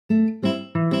What's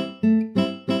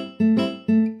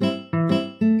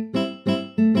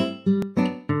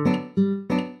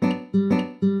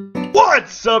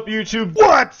up, YouTube?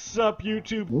 What's up,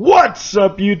 YouTube? What's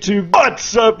up, YouTube?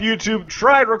 What's up, YouTube?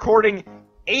 Tried recording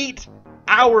 8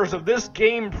 hours of this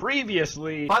game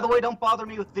previously. By the way, don't bother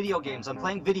me with video games. I'm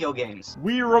playing video games.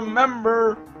 We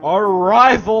remember our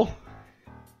rival.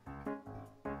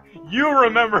 You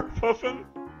remember, Puffin?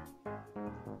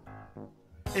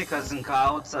 Hey, Cousin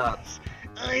Kyle, what's up?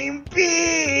 I'm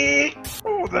big!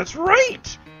 Oh, that's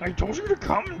right! I told you to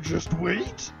come and just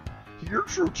wait. Here,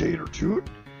 True Tater Toot.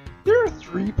 There are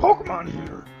 3 Pokemon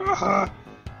here. Haha.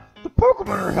 The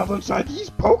Pokemon are held inside these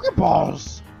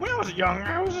Pokeballs. When I was young,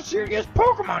 I was a serious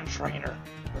Pokemon trainer.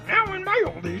 But now in my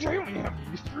old age, I only have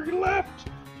these 3 left.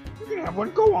 You can have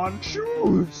one go on,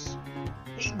 choose.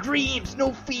 Hey, Greaves,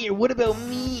 no fear. What about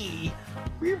me?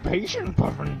 Be patient,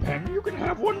 Puffin Pen. You can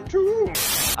have one too.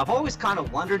 I've always kind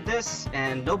of wondered this,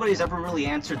 and nobody's ever really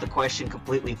answered the question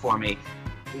completely for me.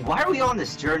 Why are we on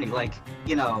this journey? Like,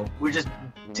 you know, we're just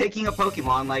taking a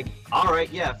Pokemon, like,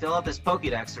 alright, yeah, fill out this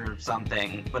Pokédex or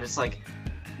something. But it's like,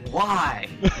 why?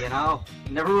 You know?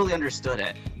 Never really understood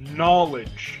it.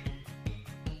 Knowledge.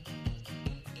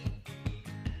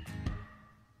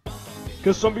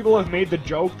 Because some people have made the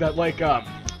joke that, like,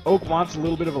 Oak wants a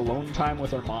little bit of alone time with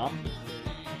her mom.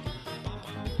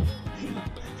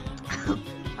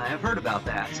 I have heard about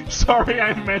that. Sorry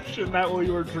I mentioned that while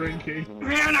you were drinking.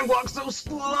 Man, I walk so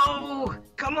slow!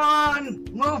 Come on!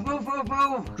 Move, move, move,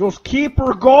 move! Just keep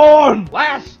her going!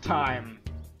 Last time,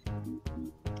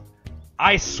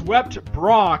 I swept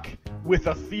Brock with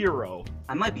a Thero.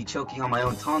 I might be choking on my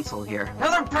own tonsil here.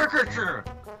 Another Pikachu!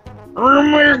 Oh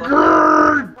my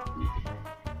god!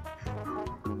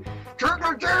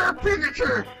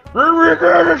 Pikachu! Oh my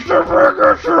god, it's the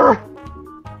Pikachu!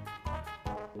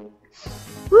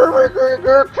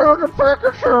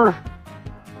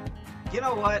 You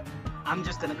know what? I'm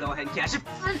just gonna go ahead and catch it.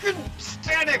 Freaking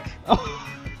static!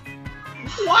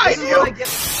 Why do you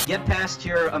get past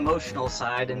your emotional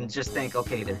side and just think,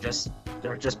 okay, they're just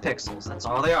pixels. That's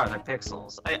all they are. They're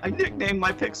pixels. I nicknamed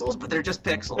my pixels, but they're just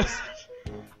pixels.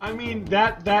 I mean,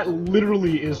 that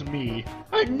literally is me.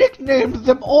 I nicknamed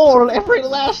them all, every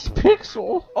last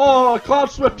pixel. Oh,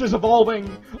 Cloud Swift is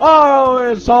evolving. Oh,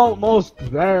 it's almost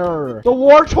there. The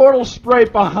Wartortle spray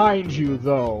behind you,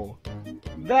 though.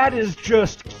 That is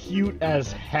just cute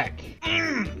as heck.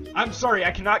 I'm sorry, I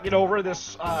cannot get over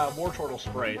this Wartortle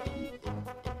spray.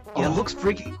 Yeah, it looks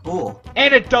freaking cool.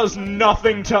 And it does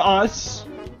nothing to us.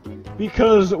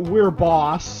 Because we're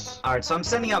boss. Alright, so I'm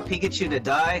sending out Pikachu to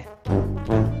die.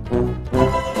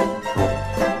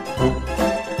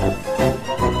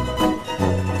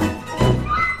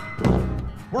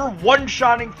 We're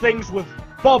one-shotting things with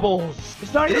bubbles.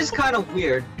 It is kind of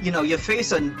weird. You know, you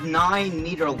face a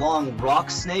 9-meter-long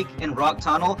rock snake in Rock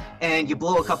Tunnel, and you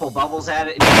blow a couple bubbles at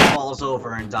it, and it falls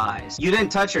over and dies. You didn't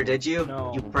touch her, did you?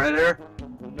 No. You predator?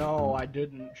 No, I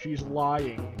didn't. She's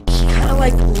lying. He kind of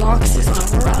like locks his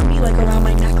arm around me, like around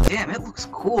my neck. Damn, it looks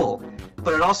cool.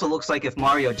 But it also looks like if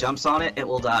Mario jumps on it, it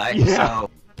will die. Yeah. So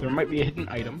there might be a hidden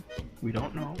item. We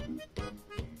don't know.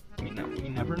 We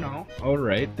never know.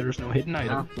 Alright, there's no hidden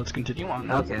item. Oh. Let's continue on.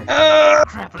 okay.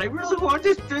 Crap, but I really want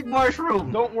this big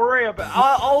mushroom. Don't worry about it.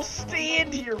 I'll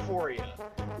stand here for you.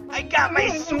 I got my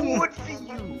sword for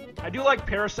you. I do like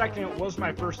Parasect, and it was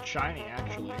my first shiny,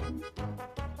 actually.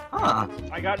 Huh.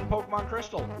 I got in Pokemon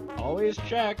Crystal. Always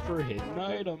check for hidden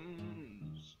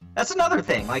items. That's another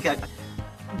thing. Like,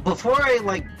 before I,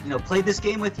 like, you know, played this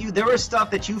game with you, there was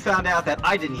stuff that you found out that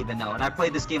I didn't even know, and I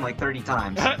played this game like 30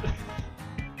 times.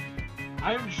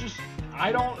 I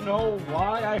don't know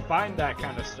why I find that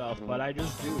kind of stuff, but I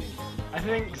just do. I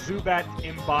think Zubat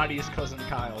embodies Cousin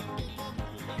Kyle.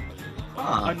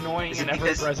 Huh. Annoying and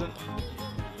because... ever-present.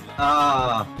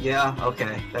 Yeah,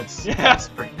 okay. That's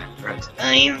pretty accurate.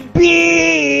 I'm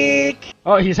big!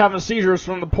 Oh, he's having seizures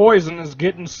from the poison, is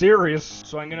getting serious.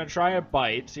 So I'm gonna try a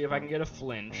bite, see if I can get a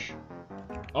flinch.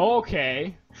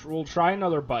 Okay, we'll try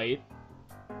another bite.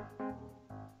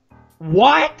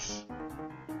 What?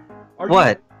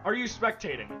 Are you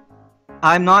spectating?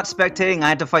 I'm not spectating. I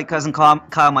had to fight Cousin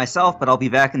Kyle myself, but I'll be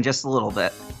back in just a little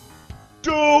bit.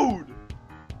 Dude!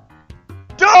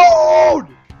 Dude!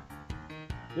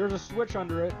 There's a switch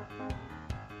under it.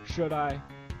 Should I?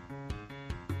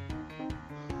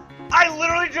 I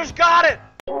literally just got it!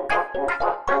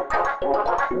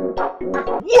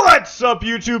 What's up,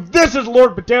 YouTube? This is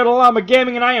Lord Potato Llama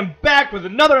Gaming, and I am back with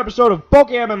another episode of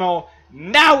PokeMMO.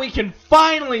 Now we can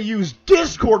finally use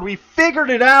Discord. We figured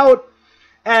it out,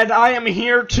 and I am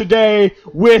here today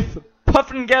with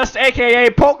Puffin Guest, aka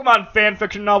Pokemon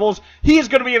Fanfiction Novels. He's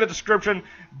going to be in the description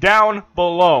down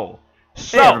below.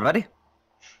 So, hey, everybody.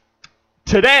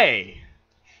 Today,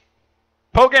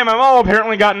 PokeMMO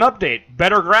apparently got an update.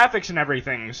 Better graphics and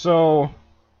everything. So,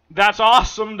 that's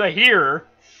awesome to hear.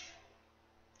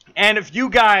 And if you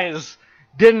guys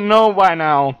didn't know by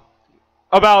now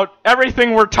about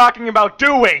everything we're talking about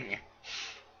doing,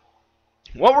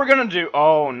 what we're gonna do...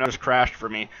 Oh, no, it just crashed for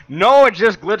me. No, it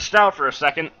just glitched out for a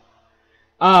second.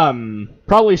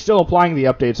 Probably still applying the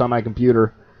updates on my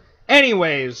computer.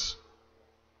 Anyways,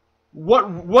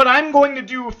 what I'm going to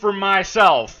do for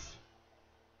myself,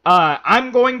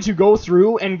 I'm going to go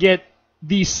through and get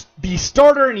the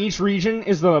starter in each region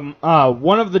is the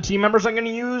one of the team members I'm going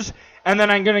to use, and then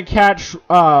I'm going to catch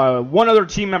one other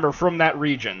team member from that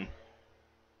region.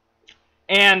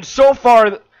 And so far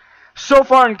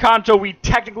in Kanto, we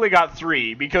technically got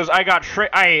 3, because I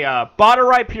bought a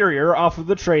Rhyperior off of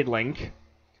the trade link.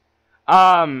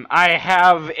 I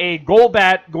have a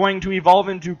Golbat going to evolve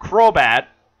into Crobat,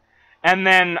 and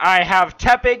then I have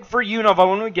Tepig for Unova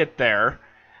when we get there.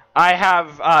 I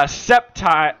have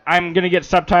Sceptile. I'm gonna get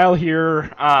Sceptile here,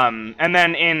 and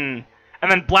then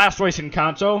Blastoise in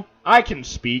Kanto. I can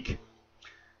speak.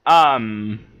 Oh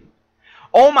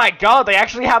my God! They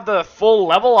actually have the full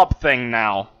level up thing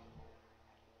now.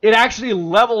 It actually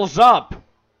levels up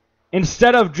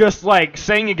instead of just like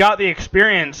saying you got the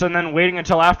experience and then waiting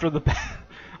until after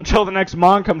until the next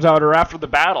Mon comes out or after the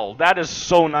battle. That is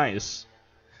so nice.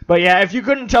 But yeah, if you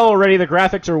couldn't tell already, the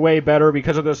graphics are way better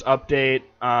because of this update.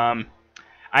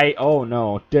 Oh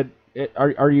no,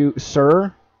 are you,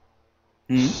 sir?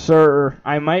 Hmm? Sir,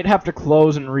 I might have to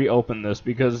close and reopen this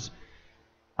because,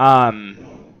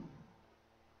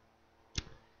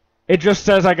 it just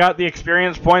says I got the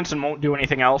experience points and won't do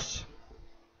anything else.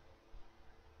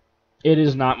 It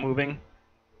is not moving.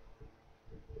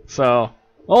 So,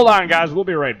 hold on guys, we'll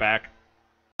be right back.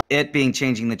 It being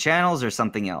changing the channels or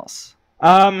something else?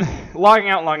 Logging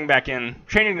out and logging back in.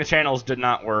 Changing the channels did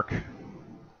not work.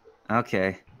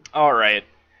 Okay. Alright.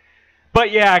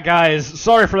 But yeah, guys,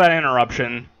 sorry for that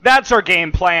interruption. That's our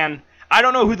game plan. I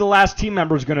don't know who the last team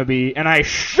member is going to be, and I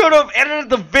should have edited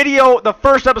the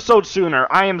first episode sooner.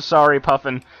 I am sorry,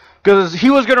 Puffin, because he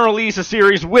was going to release a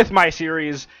series with my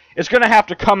series. It's going to have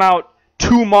to come out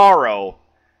tomorrow,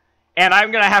 and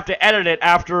I'm going to have to edit it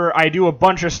after I do a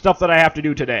bunch of stuff that I have to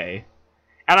do today.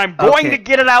 And I'm going to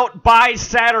get it out by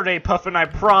Saturday, Puffin, I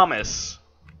promise.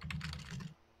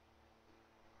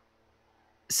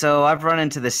 So I've run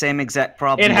into the same exact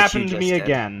problem. It happened to me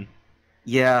again.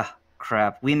 Yeah,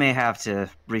 crap. We may have to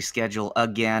reschedule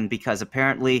again because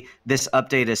apparently this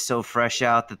update is so fresh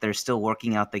out that they're still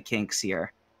working out the kinks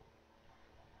here.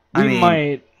 We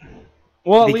might.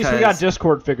 Well, at least we got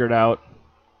Discord figured out.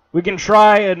 We can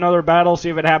try another battle, see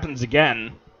if it happens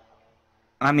again.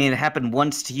 I mean, it happened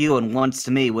once to you and once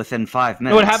to me within 5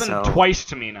 minutes. No, it happened twice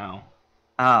to me now.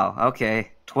 Oh,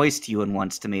 okay. Twice to you and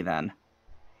once to me then.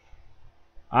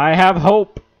 I have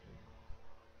hope.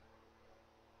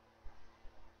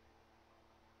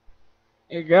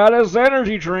 It got us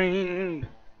energy drained.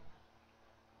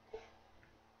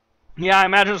 Yeah, I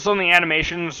imagine some of the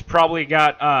animations probably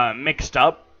got mixed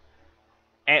up.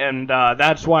 And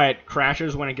that's why it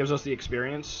crashes when it gives us the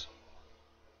experience.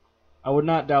 I would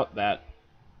not doubt that.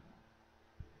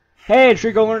 Hey,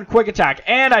 Trico learned Quick Attack,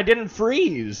 and I didn't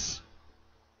freeze!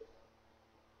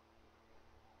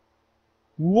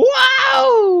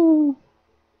 Wow!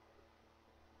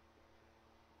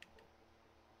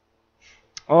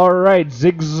 Alright,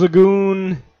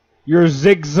 Zigzagoon, you're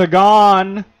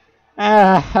zigzagon!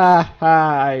 Ah ha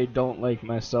ha, I don't like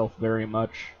myself very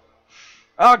much.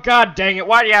 Oh god dang it,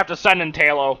 why do you have to send in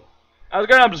Talo? I was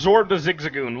gonna absorb the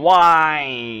Zigzagoon,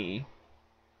 why?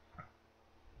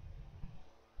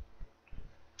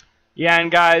 Yeah,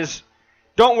 and guys,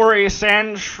 don't worry,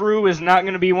 Sandshrew is not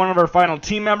going to be one of our final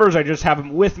team members. I just have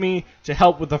him with me to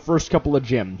help with the first couple of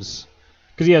gyms.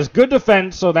 Because he has good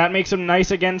defense, so that makes him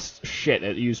nice against... Shit,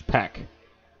 it used Peck.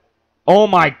 Oh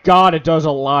my god, it does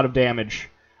a lot of damage.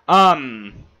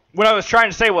 What I was trying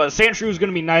to say was, Sandshrew is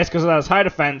going to be nice because it has high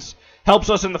defense, helps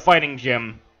us in the fighting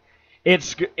gym. It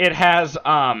has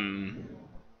the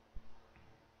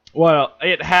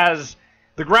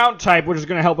ground type, which is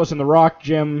going to help us in the rock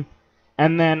gym.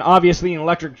 And then, obviously, in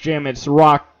Electric Gym, it's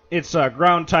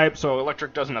ground type, so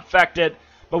Electric doesn't affect it.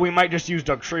 But we might just use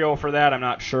Dugtrio for that, I'm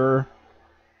not sure.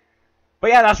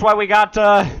 But yeah, that's why we got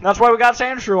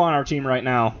Sandshrew on our team right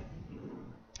now.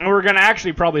 And we're gonna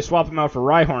actually probably swap him out for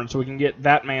Rhyhorn so we can get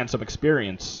that man some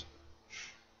experience.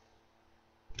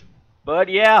 But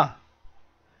yeah.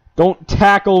 Don't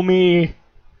tackle me.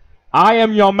 I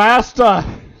am your master.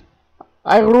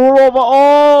 I rule over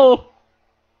all!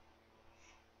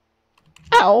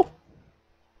 Ow!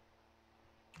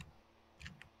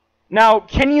 Now,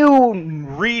 can you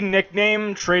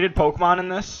re-nickname traded Pokemon in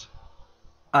this?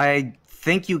 I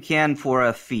think you can for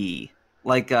a fee.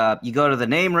 Like, you go to the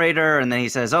name rater, and then he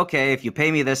says, okay, if you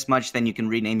pay me this much, then you can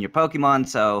rename your Pokemon,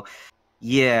 so,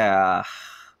 yeah.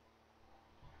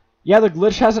 Yeah, the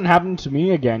glitch hasn't happened to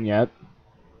me again yet.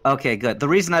 Okay, good. The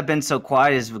reason I've been so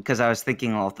quiet is because I was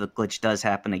thinking, well, if the glitch does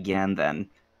happen again, then,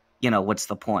 you know, what's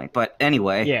the point? But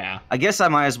anyway, Yeah. I guess I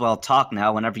might as well talk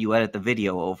now whenever you edit the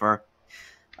video over.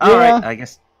 Yeah. Alright, I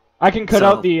guess. I can cut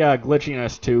out the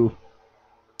glitchiness, too.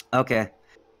 Okay.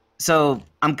 So,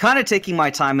 I'm kind of taking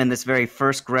my time in this very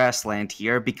first grassland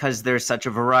here because there's such a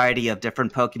variety of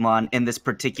different Pokemon in this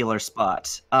particular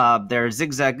spot. There's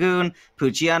Zigzagoon,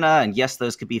 Poochyena, and yes,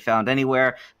 those could be found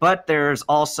anywhere, but there's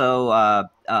also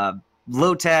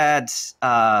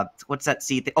Lotad, what's that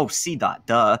C thing? Oh, C-Dot,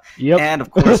 duh. Yep. And, of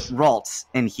course, Ralts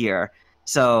in here.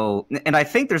 So, and I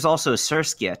think there's also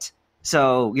Surskit.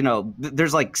 So, you know,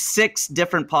 there's like 6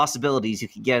 different possibilities you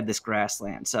could get in this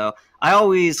grassland. So I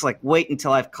always like wait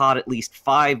until I've caught at least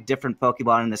 5 different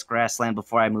Pokemon in this grassland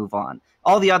before I move on.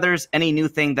 All the others, any new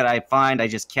thing that I find, I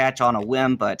just catch on a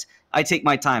whim, but I take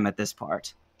my time at this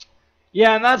part.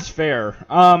 Yeah, and that's fair.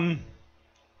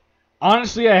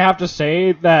 Honestly, I have to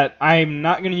say that I'm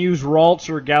not going to use Ralts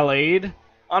or Gallade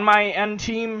on my end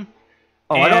team.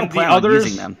 Oh, and I don't plan on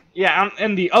using them. Yeah,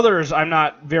 and the others I'm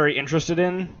not very interested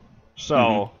in.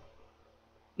 So,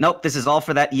 Nope, this is all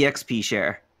for that EXP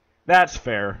share. That's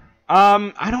fair.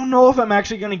 I don't know if I'm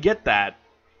actually gonna get that.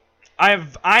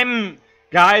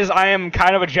 Guys, I am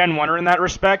kind of a Gen 1er in that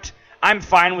respect. I'm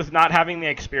fine with not having the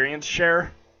experience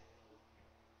share.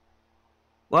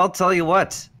 Well, tell you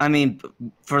what. I mean,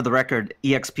 for the record,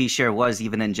 EXP share was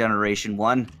even in Generation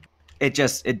 1. It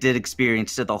did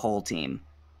experience to the whole team.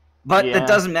 But Yeah. it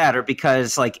doesn't matter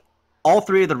because, like, all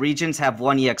 3 of the regions have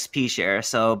 1 EXP share,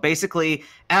 so basically,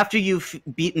 after you've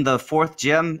beaten the 4th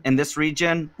gym in this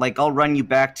region, like, I'll run you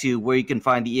back to where you can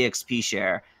find the EXP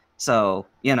share. So,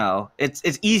 you know, it's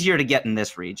easier to get in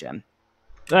this region.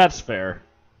 That's fair.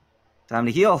 Time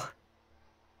to heal.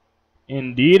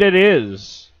 Indeed it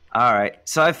is. Alright,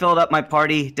 so I filled up my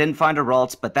party, didn't find a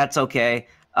Ralts, but that's okay.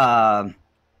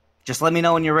 Just let me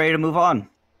know when you're ready to move on.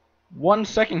 1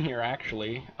 second here,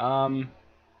 actually.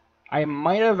 I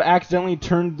might have accidentally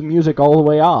turned the music all the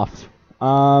way off.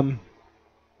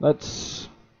 Let's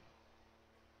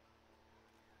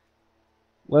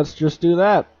just do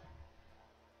that.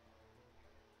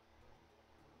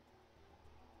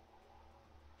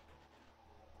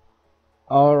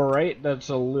 Alright, that's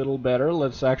a little better.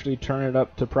 Let's actually turn it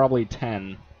up to probably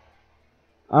 10.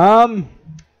 I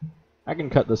can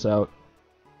cut this out.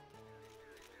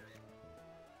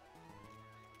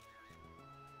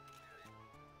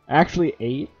 Actually,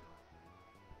 8.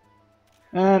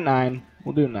 9.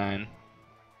 We'll do 9.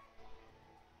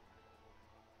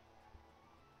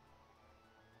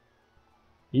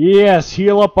 Yes,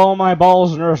 heal up all my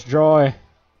balls, Nurse Joy.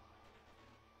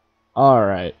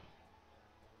 Alright.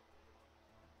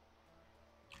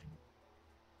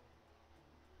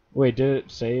 Wait, did it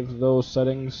save those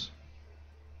settings?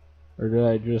 Or did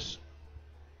I just...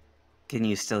 Can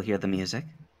you still hear the music?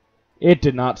 It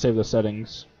did not save the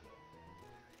settings.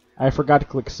 I forgot to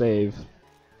click save.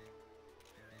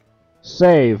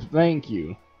 Save, thank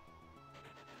you.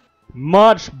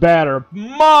 Much better.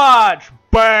 Much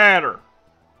better.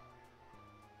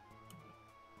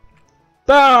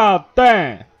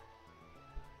 Dang.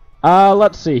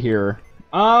 Let's see here.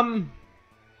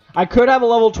 I could have a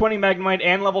level 20 Magnemite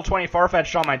and level 20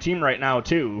 Farfetch'd on my team right now,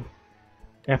 too.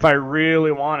 If I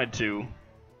really wanted to.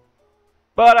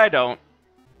 But I don't.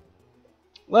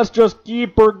 Let's just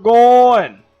keep her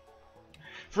going.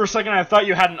 For a second, I thought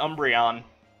you had an Umbreon.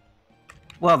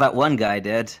 Well, that one guy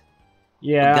did.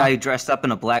 Yeah. The guy who dressed up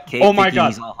in a black cape. Oh my thinking God.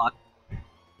 He's all hot.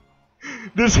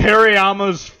 This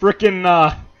Hariyama's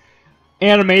frickin'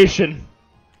 animation.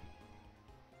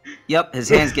 Yep, his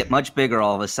hands get much bigger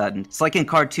all of a sudden. It's like in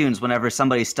cartoons whenever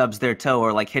somebody stubs their toe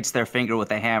or like hits their finger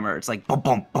with a hammer. It's like bum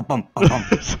bum bum bum bum bum.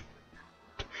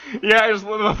 Yeah, just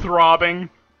the throbbing.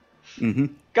 Mm-hmm.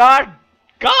 Gosh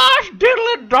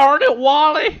diddly darn it,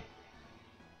 Wally.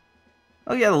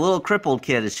 Oh yeah, the little crippled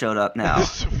kid has showed up now.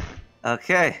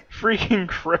 Okay. Freaking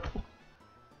crippled.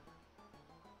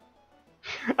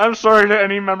 I'm sorry to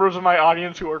any members of my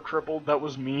audience who are crippled. That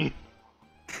was me.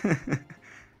 You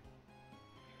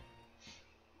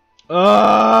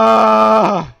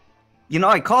know,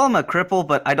 I call him a cripple,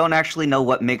 but I don't actually know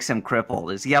what makes him crippled.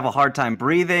 Does he have a hard time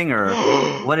breathing, or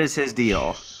what is his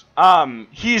deal?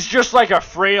 He's just like a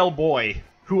frail boy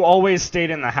who always stayed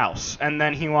in the house, and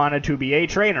then he wanted to be a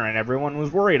trainer, and everyone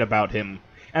was worried about him.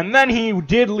 And then he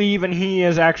did leave, and he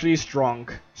is actually strong.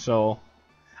 So,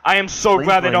 I am so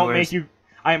glad they don't make you...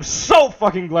 I am so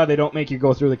fucking glad they don't make you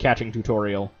go through the catching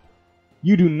tutorial.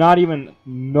 You do not even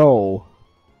know.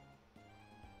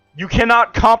 You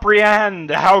cannot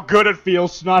comprehend how good it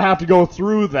feels to not have to go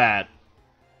through that.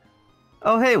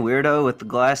 Oh, hey, weirdo with the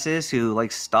glasses who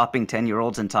likes stopping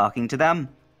 10-year-olds and talking to them.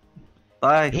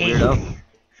 Bye, weirdo.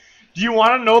 Do you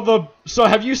want to know the... So,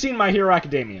 have you seen My Hero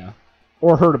Academia?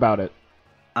 Or heard about it?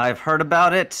 I've heard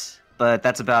about it, but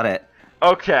that's about it.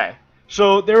 Okay.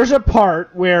 So, there's a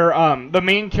part where the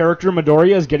main character,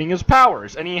 Midoriya, is getting his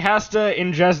powers, and he has to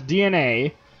ingest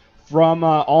DNA from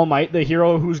All Might, the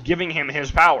hero who's giving him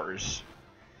his powers.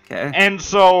 Okay. And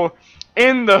so,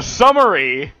 in the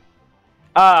summary...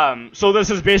 so this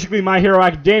is basically My Hero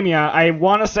Academia. I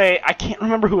want to say... I can't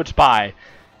remember who it's by.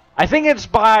 I think it's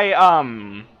by,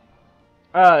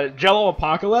 Jello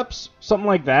Apocalypse? Something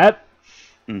like that.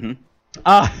 Mm-hmm.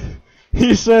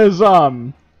 He says,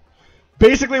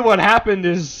 basically what happened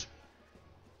is...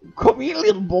 Come here,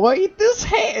 little boy. Eat this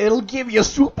hand. It'll give you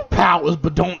superpowers,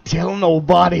 but don't tell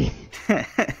nobody. And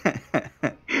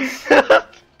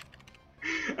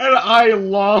I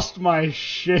lost my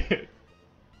shit.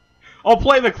 I'll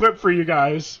play the clip for you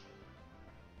guys.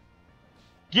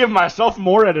 Give myself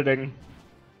more editing.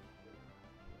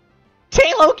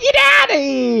 Taylor, get out of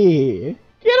here!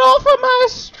 Get off of my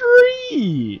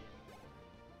street!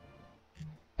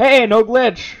 Hey, no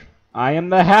glitch. I am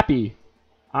the happy.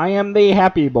 I am the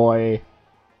happy boy.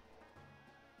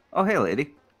 Oh, hey,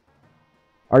 lady.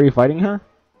 Are you fighting her?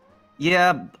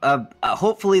 Yeah,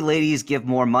 hopefully ladies give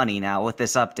more money now with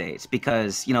this update,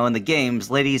 because, you know, in the games,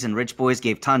 ladies and rich boys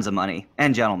gave tons of money,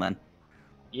 and gentlemen.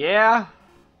 Yeah?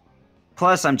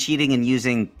 Plus, I'm cheating and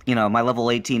using, you know, my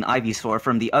level 18 Ivysaur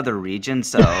from the other region,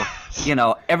 so, you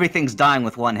know, everything's dying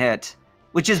with one hit.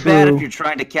 Which is bad if you're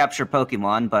trying to capture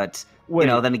Pokemon, but, you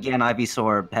know, then again,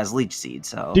 Ivysaur has Leech Seed,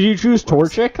 so... Did you choose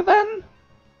Torchic, then?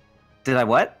 Did I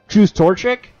what? Choose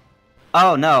Torchic?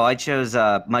 Oh, no, I chose,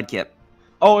 Mudkip.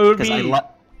 Oh, it would be...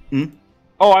 Hmm?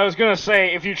 Oh, I was gonna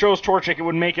say, if you chose Torchic, it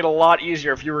would make it a lot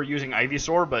easier if you were using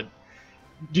Ivysaur, but...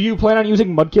 Do you plan on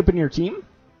using Mudkip in your team?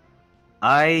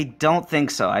 I don't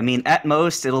think so. I mean, at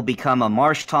most, it'll become a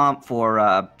Marshtomp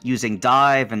for, using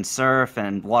Dive and Surf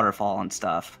and Waterfall and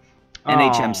stuff.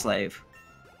 And HM Slave.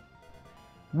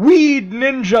 Weed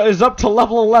Ninja is up to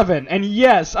level 11, and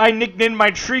yes, I nicknamed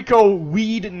my Trico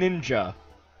Weed Ninja.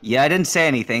 Yeah, I didn't say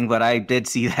anything, but I did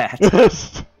see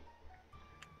that.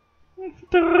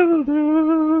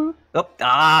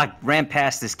 Ran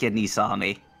past this kid and he saw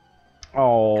me.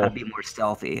 Oh. Gotta be more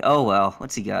stealthy. Oh well,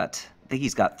 what's he got? I think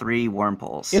he's got 3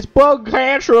 Wurmples. It's Bug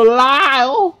Catcher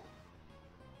Lyle!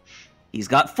 He's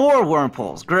got 4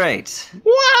 Wurmples, great.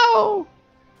 Wow!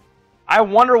 I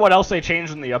wonder what else they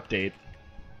changed in the update.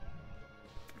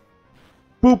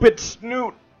 Boop it,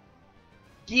 Snoot!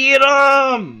 Get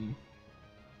him!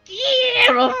 Get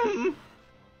him!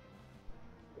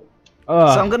 So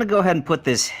I'm gonna go ahead and put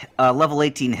this level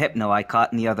 18 Hypno I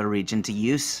caught in the other region to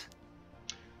use.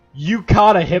 You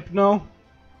caught a Hypno?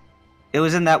 It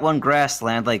was in that one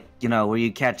grassland, like, you know, where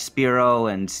you catch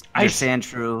Spearow and your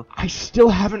Sandshrew. I still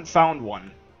haven't found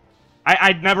one.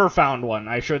 I'd never found one,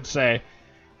 I should say.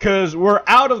 Because we're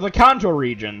out of the Kanto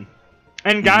region.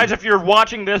 And guys, if you're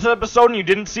watching this episode and you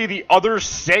didn't see the other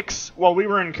 6 while we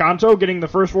were in Kanto getting the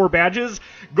first 4 badges,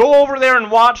 go over there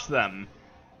and watch them.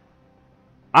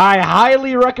 I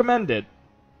highly recommend it.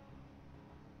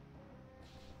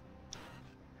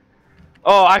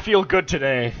 Oh, I feel good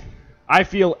today. I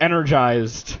feel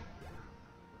energized.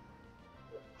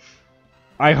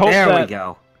 I hope there we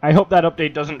go. I hope that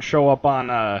update doesn't show up on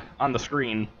the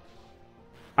screen.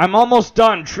 I'm almost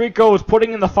done. Trico is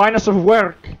putting in the finest of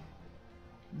work.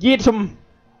 Get him.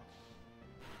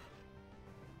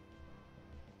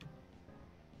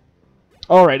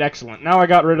 Alright, excellent. Now I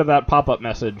got rid of that pop-up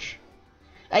message.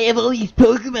 I have all these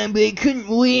Pokemon, but I couldn't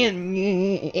win.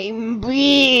 I'm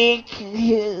big.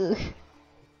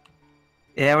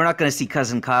 Yeah, we're not going to see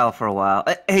Cousin Kyle for a while.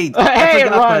 Hey, hey,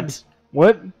 Rod!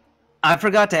 What? I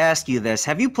forgot to ask you this.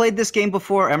 Have you played this game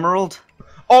before, Emerald?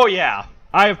 Oh, yeah.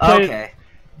 I've played it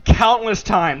countless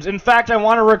times. In fact, I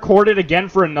want to record it again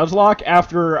for a Nuzlocke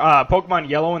after Pokemon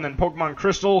Yellow and then Pokemon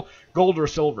Crystal, Gold, or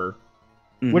Silver.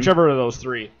 Whichever of those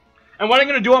 3. And what I'm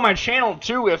going to do on my channel,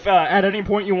 too, if at any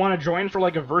point you want to join for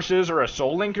like a Versus or a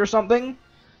Soul Link or something,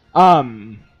 what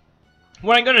I'm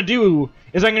going to do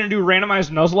is I'm going to do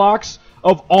randomized Nuzlocks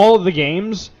of all of the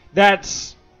games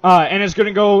that's... and it's going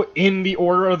to go in the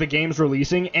order of the games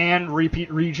releasing, and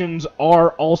repeat regions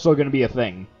are also going to be a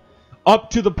thing. up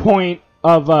to the point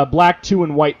of Black 2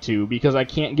 and White 2, because I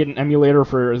can't get an emulator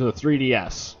for the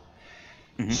 3DS.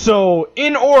 Mhm. So,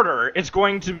 in order, it's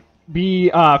going to be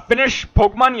finish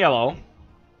Pokemon Yellow,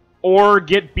 or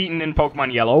get beaten in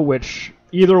Pokemon Yellow, which,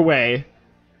 either way,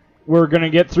 we're going to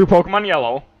get through Pokemon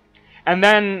Yellow. And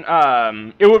then,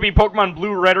 it would be Pokemon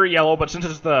Blue, Red, or Yellow, but since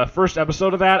it's the first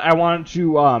episode of that, I wanted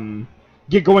to,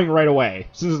 get going right away,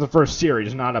 since it's the first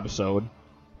series, not episode.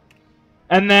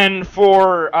 And then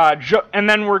and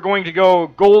then we're going to go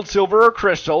Gold, Silver, or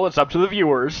Crystal, it's up to the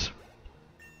viewers.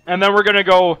 And then we're going to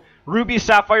go Ruby,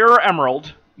 Sapphire, or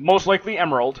Emerald, most likely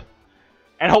Emerald.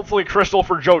 And hopefully Crystal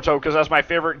for Johto, because that's my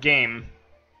favorite game.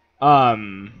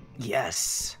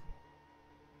 Yes.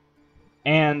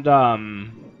 And,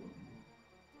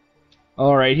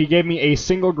 alright, he gave me a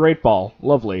single Great Ball.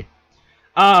 Lovely.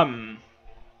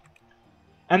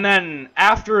 And then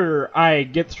after I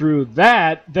get through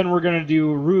that, then we're gonna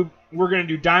do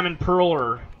Diamond, Pearl,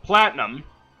 or Platinum.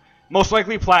 Most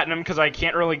likely Platinum, because I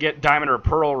can't really get Diamond or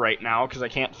Pearl right now, because I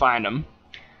can't find them.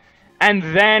 And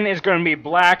then it's gonna be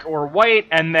Black or White,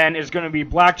 and then it's gonna be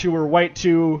Black 2 or White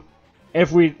 2.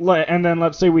 And then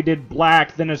let's say we did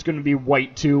Black, then it's gonna be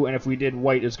White 2, and if we did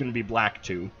White, it's gonna be Black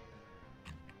 2.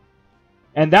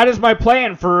 And that is my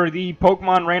plan for the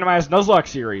Pokemon Randomized Nuzlocke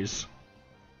series.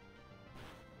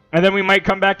 And then we might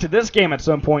come back to this game at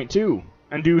some point, too.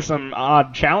 And do some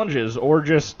odd challenges, or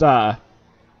just mess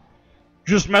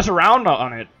around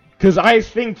on it. Because I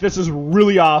think this is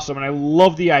really awesome, and I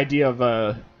love the idea of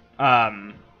a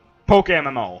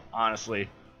PokeMMO, honestly.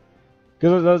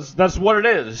 Because that's what it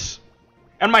is.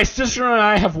 And my sister and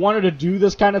I have wanted to do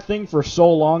this kind of thing for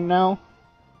so long now.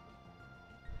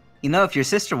 You know, if your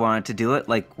sister wanted to do it,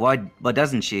 like, why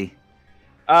doesn't she?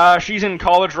 She's in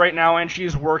college right now, and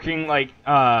she's working, like,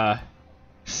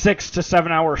 6 to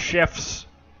 7 hour shifts.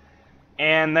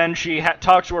 And then she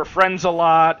talks to her friends a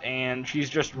lot, and she's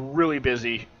just really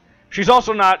busy. She's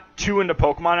also not too into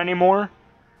Pokemon anymore.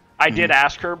 I did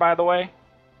ask her, by the way.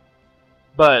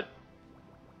 But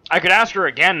I could ask her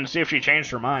again and see if she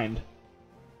changed her mind.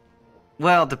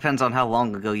 Well, it depends on how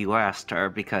long ago you asked her,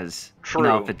 because, True. you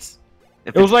know, if it's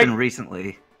like, been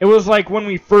recently. It was like when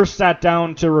we first sat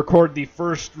down to record the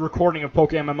first recording of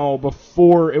PokeMMO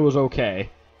before it was okay.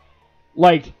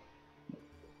 Like,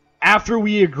 after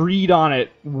we agreed on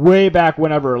it way back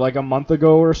whenever, like a month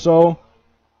ago or so,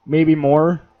 maybe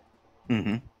more.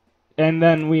 Mm-hmm. And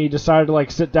then we decided to,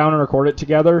 like, sit down and record it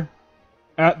together.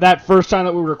 That first time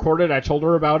that we recorded, I told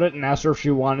her about it and asked her if she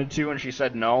wanted to, and she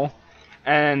said no.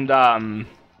 And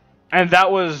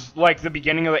that was, like, the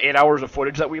beginning of the 8 hours of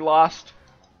footage that we lost.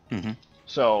 Mm-hmm.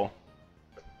 So,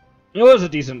 it was a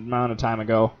decent amount of time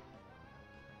ago.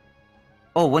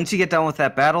 Oh, once you get done with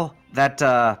that battle, that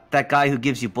guy who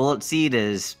gives you Bullet Seed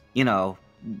is, you know,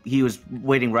 he was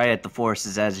waiting right at the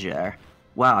forest's edge there.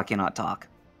 Wow, I cannot talk.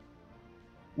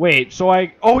 Wait, so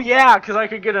oh yeah, because I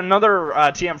could get another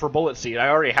TM for Bullet Seed. I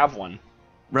already have one.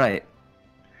 Right.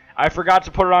 I forgot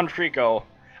to put it on Trico.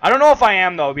 I don't know if I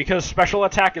am, though, because special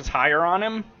attack is higher on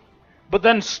him, but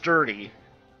then sturdy.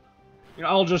 You know,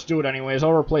 I'll just do it anyways.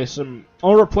 I'll replace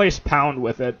Pound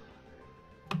with it,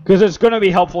 because it's going to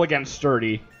be helpful against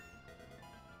sturdy.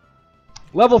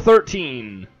 Level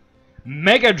 13.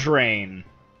 Mega Drain.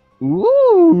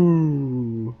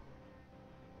 Ooh.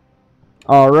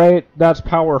 Alright, that's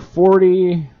power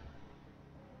 40.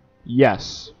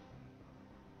 Yes.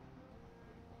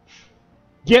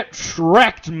 Get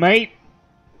Shrek'd, mate!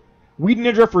 Weed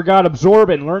Ninja forgot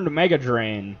Absorb and learned Mega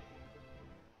Drain.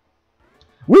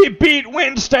 We beat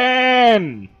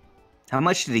Winston! How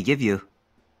much did he give you?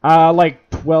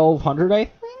 Like 1,200, I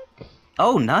think?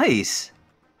 Oh, nice!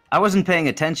 I wasn't paying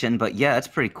attention, but yeah, that's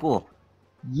pretty cool.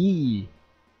 Yee.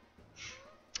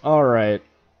 Alright.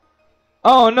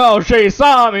 Oh no, she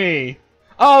saw me!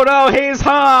 Oh no, he's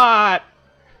hot!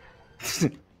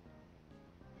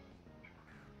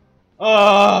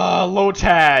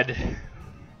 Lotad.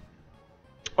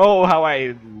 Oh, how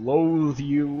I loathe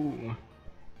you.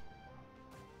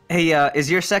 Hey, is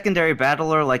your secondary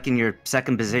battler, like, in your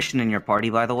second position in your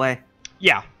party, by the way?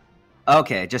 Yeah.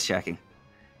 Okay, just checking.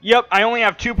 Yep, I only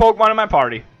have 2 Pokemon in my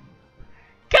party.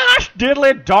 Gosh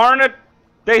diddly darn it!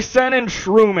 They sent in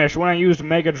Shroomish when I used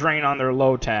Mega Drain on their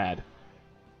Lotad.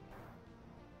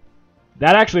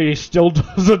 That actually still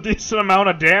does a decent amount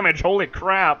of damage, holy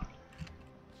crap.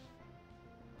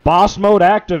 Boss mode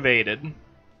activated.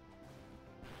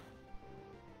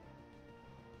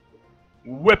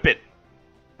 Whip it.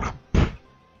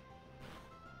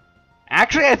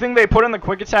 Actually, I think they put in the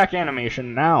quick attack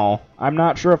animation now. I'm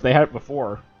not sure if they had it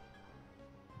before.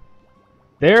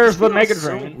 There's the Mega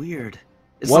Drain. So weird.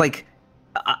 It's What? like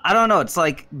I don't know. It's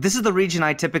like this is the region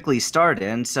I typically start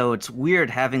in, so it's weird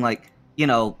having like, you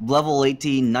know, level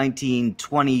 18, 19,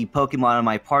 20 Pokemon in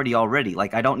my party already.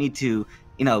 Like I don't need to,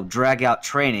 you know, drag out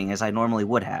training as I normally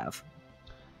would have.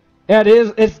 It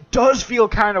is. It does feel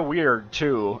kind of weird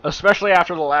too, especially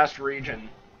after the last region.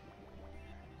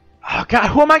 Oh god,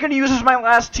 who am I going to use as my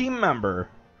last team member?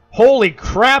 Holy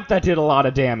crap, that did a lot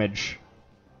of damage.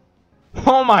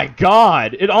 Oh my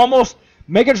god, it almost...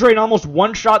 Mega Drain almost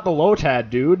one-shot the Lotad,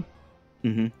 dude.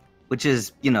 Mm-hmm. Which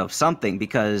is, you know, something,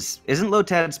 because isn't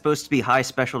Lotad supposed to be high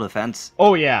special defense?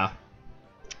 Oh yeah.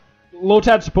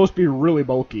 Lotad's supposed to be really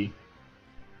bulky.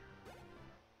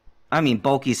 I mean,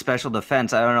 bulky special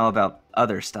defense, I don't know about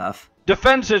other stuff.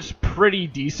 Defense is pretty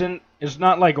decent. It's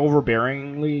not, like,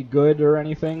 overbearingly good or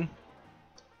anything.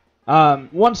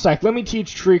 One sec. Let me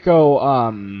teach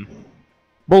Trico,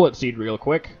 Bullet Seed real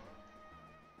quick.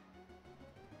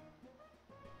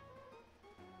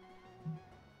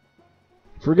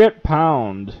 Forget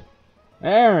Pound.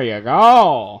 There you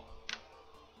go.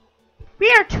 We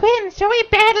are twins, so we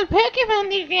battle Pokemon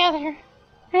together.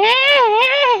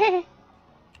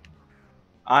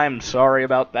 I'm sorry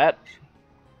about that.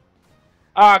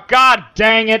 Ah, god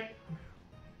dang it!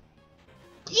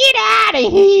 Get out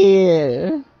of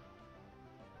here!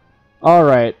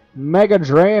 Alright, Mega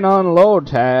Drain on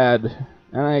Lotad.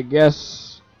 And I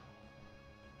guess...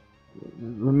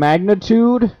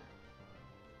 Magnitude?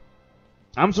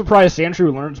 I'm surprised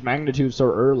Sandshrew learns Magnitude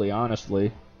so early,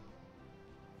 honestly.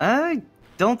 I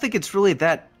don't think it's really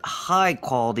that high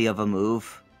quality of a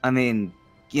move. I mean,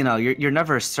 you know, you're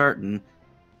never certain.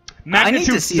 Magnitude I need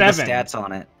to see 7. the stats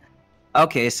on it.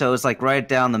 Okay, so it's like right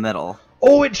down the middle.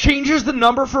 Oh, it changes the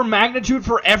number for Magnitude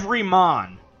for every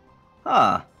Mon.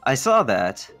 Huh, I saw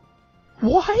that.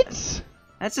 What?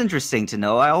 That's interesting to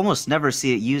know. I almost never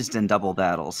see it used in double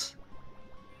battles.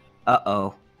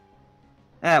 Uh-oh.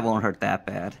 That won't hurt that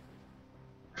bad.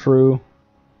 True.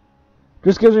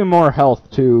 Just gives me more health,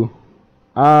 too.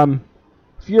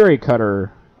 Fury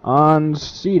Cutter on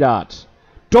C-Dot.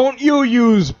 Don't you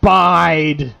use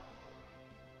Bide!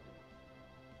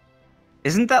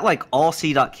 Isn't that like all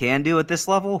C-Dot can do at this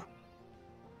level?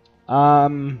 I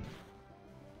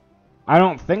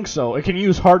don't think so. It can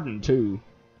use Harden, too.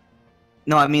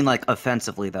 No, I mean like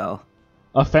offensively, though.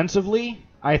 Offensively?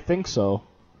 I think so.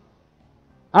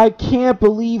 I can't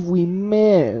believe we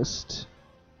missed.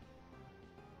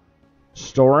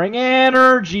 Storing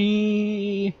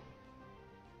energy.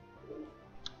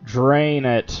 Drain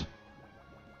it.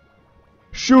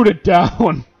 Shoot it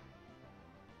down.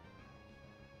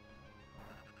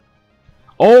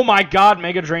 Oh my god,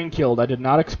 Mega Drain killed. I did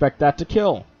not expect that to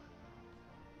kill.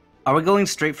 Are we going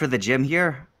straight for the gym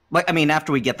here? Like, I mean,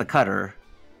 after we get the cutter.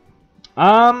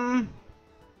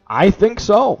 I think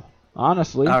so.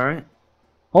 Honestly. Alright.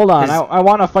 Hold on, I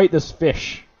want to fight this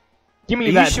fish. Give me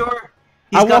Are that. you sure?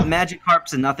 He's got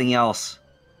Magikarps and nothing else.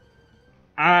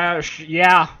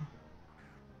 Yeah.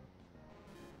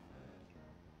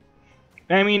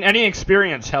 I mean, any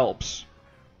experience helps.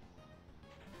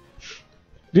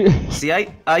 See,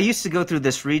 I used to go through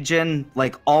this region,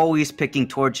 like, always picking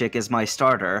Torchic as my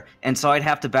starter, and so I'd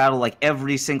have to battle, like,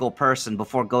 every single person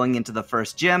before going into the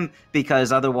first gym,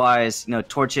 because otherwise, you know,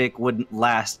 Torchic wouldn't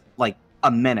last, like,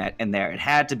 a minute in there. It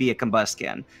had to be a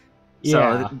Combusken.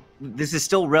 Yeah. So, this is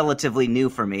still relatively new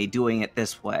for me, doing it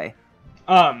this way.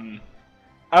 I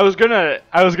was gonna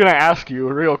ask you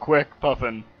real quick,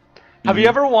 Puffin. Have you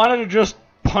ever wanted to just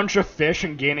punch a fish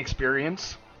and gain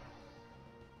experience?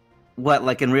 What,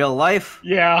 like in real life?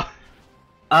 Yeah.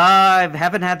 I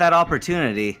haven't had that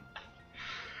opportunity.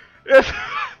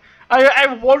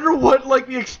 I wonder what, like,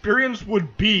 the experience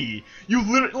would be. You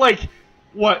literally, like,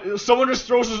 what, someone just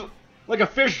throws, like, a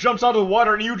fish jumps out of the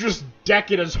water and you just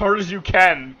deck it as hard as you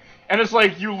can. And it's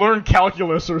like you learn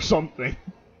calculus or something.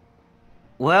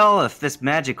 Well, if this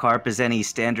Magikarp is any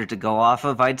standard to go off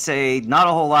of, I'd say not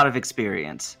a whole lot of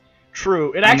experience.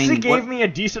 True. It actually gave me a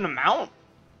decent amount,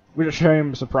 which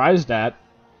I'm surprised at.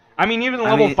 I mean, even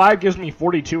level 5 gives me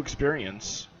 42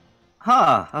 experience.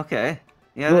 Huh, okay.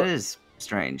 Yeah, that is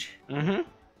strange. Mm-hmm.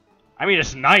 I mean,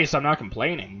 it's nice, I'm not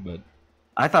complaining, but...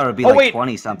 I thought it would be like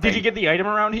 20-something. Did you get the item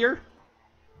around here?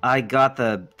 I got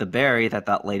the berry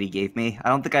that lady gave me. I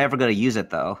don't think I ever got to use it,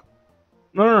 though.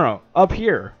 No. Up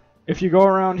here. If you go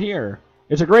around here.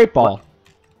 It's a great ball. What?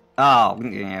 Oh,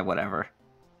 yeah, whatever.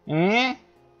 Eh?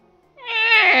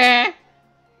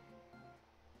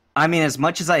 I mean, as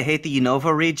much as I hate the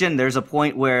Unova region, there's a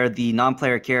point where the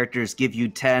non-player characters give you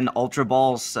 10 Ultra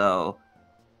Balls, so...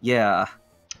 yeah.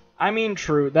 I mean,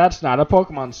 true. That's not a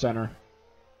Pokemon Center.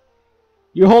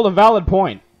 You hold a valid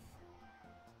point.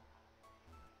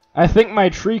 I think my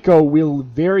Trico will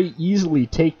very easily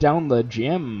take down the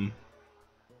gym.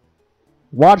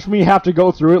 Watch me have to go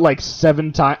through it like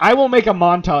 7 times. I will make a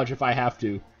montage if I have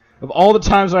to, of all the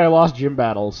times that I lost gym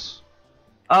battles.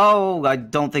 Oh, I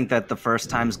don't think that the first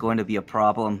time's going to be a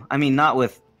problem. I mean, not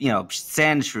with,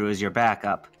 Sandshrew as your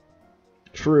backup.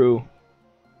 True.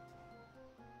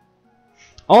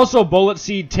 Also, Bullet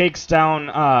Seed takes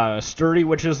down Sturdy,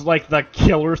 which is like the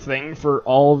killer thing for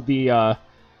all of the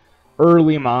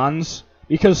early Mons.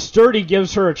 Because Sturdy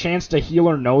gives her a chance to heal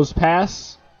her Nose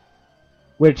Pass.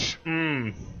 Which,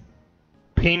 pain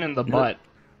in the butt.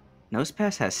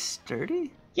 Nosepass has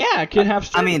Sturdy? Yeah, it can have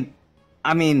Sturdy.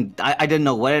 I didn't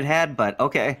know what it had, but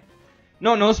okay.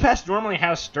 No, Nosepass normally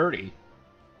has Sturdy.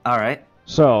 Alright.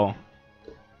 So,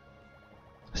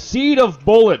 Seed of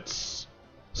Bullets.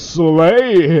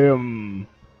 Slay him.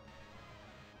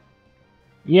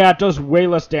 Yeah, it does way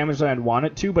less damage than I'd want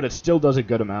it to, but it still does a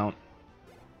good amount.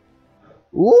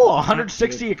 Ooh,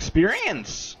 160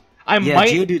 experience.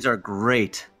 Geodudes are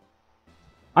great.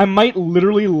 I might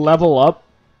literally level up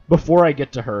before I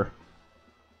get to her.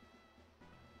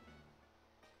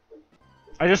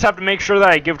 I just have to make sure that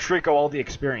I give Trico all the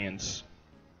experience.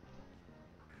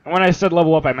 And when I said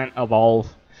level up, I meant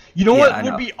evolve. You know what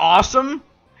would be awesome?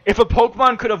 If a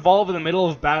Pokemon could evolve in the middle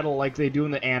of battle like they do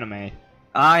in the anime.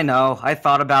 I know, I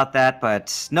thought about that,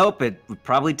 but nope, it would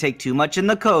probably take too much in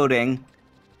the coding.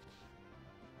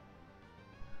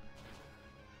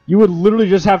 You would literally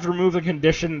just have to remove the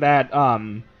condition that,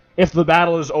 if the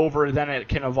battle is over, then it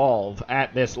can evolve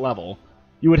at this level.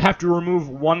 You would have to remove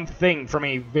one thing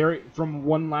from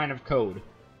one line of code.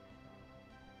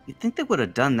 You'd think they would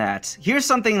have done that. Here's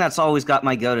something that's always got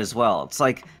my goat as well. It's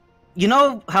like, you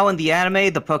know how in the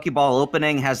anime, the Pokeball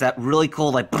opening has that really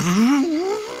cool, like,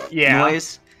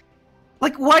 noise?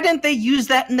 Like, why didn't they use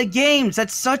that in the games?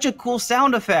 That's such a cool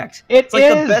sound effect. It's like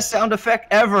the best sound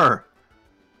effect ever.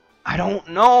 I don't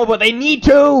know, but they need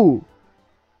to!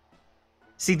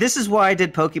 See, this is why I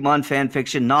did Pokemon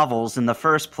fanfiction novels in the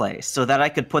first place, so that I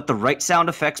could put the right sound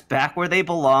effects back where they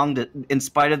belonged, in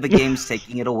spite of the games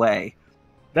taking it away.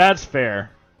 That's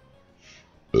fair.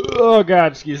 Oh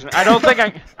god, excuse me. I don't think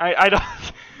I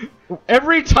don't...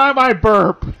 Every time I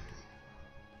burp...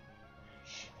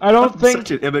 I don't think... I'm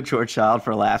such an immature child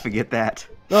for laughing at that.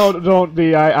 No, don't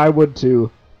be. I would too.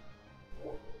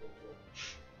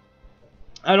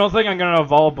 I don't think I'm gonna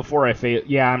evolve before I face...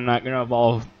 Yeah, I'm not gonna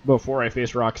evolve before I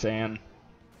face Roxanne.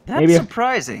 That's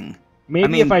surprising.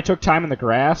 Maybe if I took time in the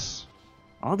grass.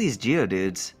 All these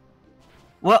Geodudes.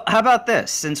 Well, how about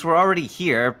this? Since we're already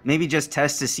here, maybe just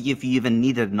test to see if you even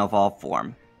needed an evolve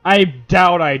form. I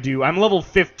doubt I do. I'm level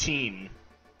 15.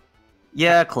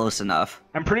 Yeah, close enough.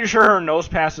 I'm pretty sure her Nose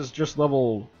Pass is just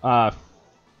level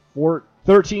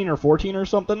 13 or 14 or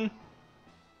something.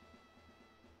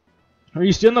 Are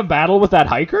you still in the battle with that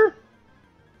hiker?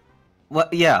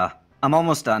 What? Yeah, I'm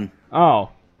almost done. Oh.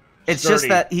 It's just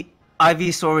that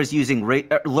Ivysaur was using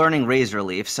learning Razor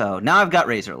Leaf, so now I've got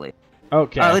Razor Leaf.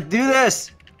 Okay. Alright, let's do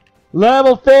this!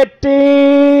 Level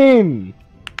 15!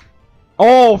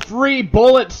 Oh, free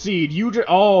Bullet Seed!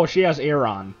 Oh, she has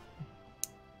Aeron.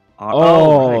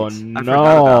 Oh, right. I forgot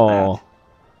about that.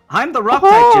 I'm the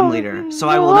Rock-type gym leader, so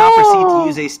I will now proceed to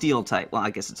use a Steel-type. Well, I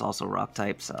guess it's also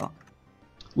Rock-type, so...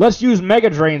 Let's use Mega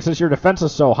Drain since your defense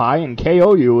is so high and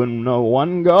KO you in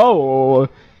one go.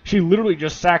 She literally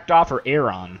just sacked off her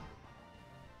Aeron.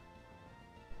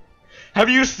 Have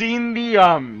you seen the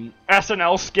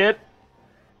SNL skit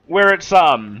where it's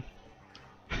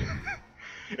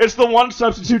it's the one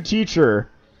substitute teacher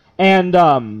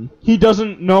and he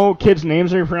doesn't know kids'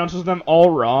 names and he pronounces them all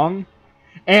wrong.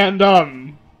 And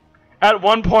at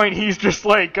one point he's just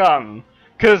like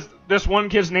cuz this one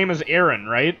kid's name is Aaron,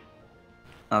 right?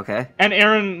 Okay. And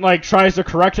Aaron, like, tries to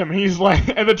correct him, and he's like,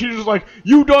 and the teacher's like,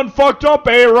 "You done fucked up,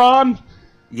 Aaron!"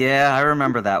 Yeah, I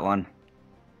remember that one.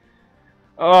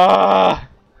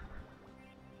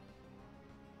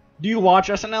 Do you watch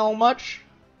SNL much?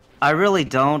 I really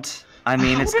don't. I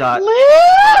mean, it's got...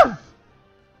 Live!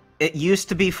 It used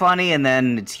to be funny, and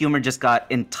then its humor just got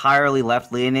entirely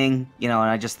left-leaning, and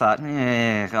I just thought,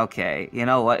 okay, you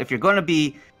know what, if you're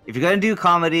gonna do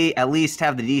comedy, at least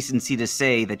have the decency to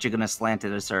say that you're gonna slant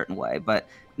it a certain way. But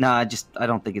nah, I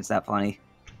don't think it's that funny.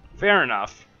 Fair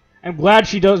enough. I'm glad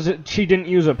she didn't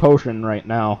use a potion right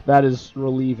now. That is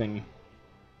relieving.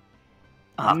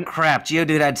 Oh crap,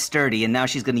 Geodude had Sturdy, and now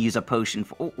she's gonna use a potion.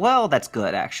 Well, that's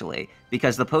good actually,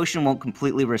 because the potion won't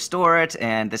completely restore it,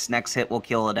 and this next hit will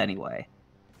kill it anyway.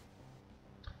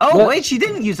 Oh, wait, she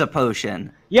didn't use a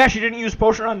potion. Yeah, she didn't use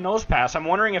potion on Nose Pass. I'm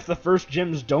wondering if the first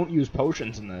gyms don't use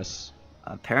potions in this.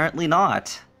 Apparently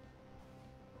not.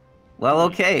 Well,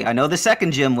 okay. I know the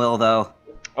second gym will, though.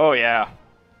 Oh yeah,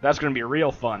 that's gonna be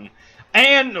real fun.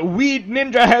 And Weed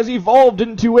Ninja has evolved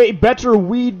into a better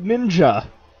Weed Ninja.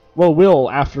 Well, will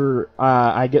after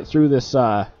I get through this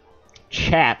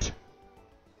chat.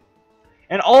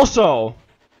 And also,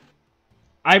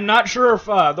 I'm not sure if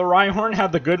the Rhyhorn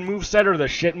had the good moveset or the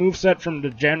shit moveset from the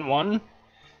Gen 1.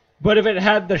 But if it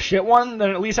had the shit one,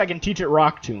 then at least I can teach it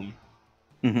Rock Tomb.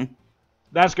 Mm-hmm.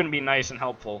 That's going to be nice and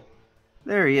helpful.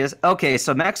 There he is. Okay,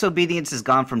 so max obedience has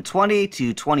gone from 20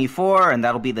 to 24, and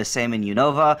that'll be the same in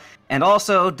Unova. And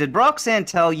also, did Roxanne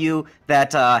tell you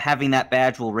that having that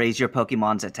badge will raise your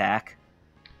Pokemon's attack?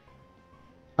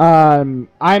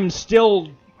 I'm still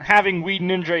having Weed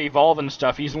Ninja evolve and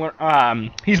stuff. He's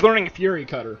learning Fury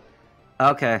Cutter.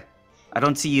 Okay. I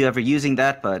don't see you ever using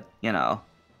that, but, you know,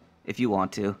 if you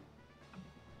want to.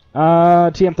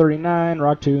 TM39,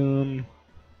 Rock Tomb.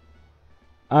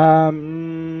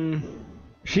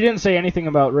 She didn't say anything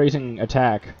about raising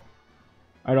attack.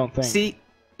 I don't think.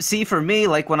 See, for me,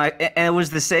 like when and it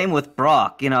was the same with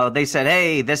Brock. You know, they said,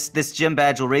 "Hey, this gym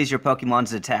badge will raise your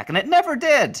Pokemon's attack," and it never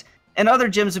did. And other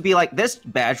gyms would be like, "This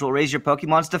badge will raise your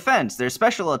Pokemon's defense, their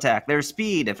special attack, their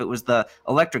speed." If it was the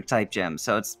electric type gym,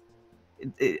 so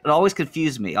it always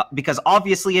confused me because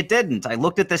obviously it didn't. I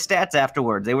looked at the stats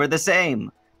afterwards; they were the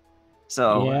same.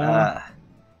 So. Yeah.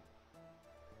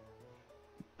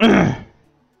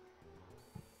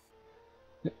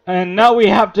 And now we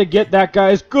have to get that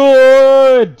guy's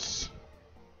goods!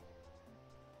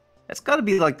 That's got to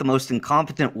be like the most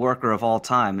incompetent worker of all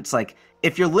time. It's like,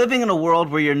 if you're living in a world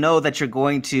where you know that you're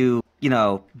going to, you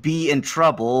know, be in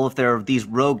trouble if there are these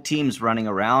rogue teams running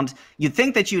around, you'd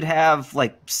think that you'd have,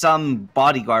 like, some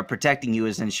bodyguard protecting you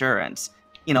as insurance.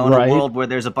 You know, in a world where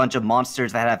there's a bunch of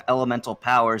monsters that have elemental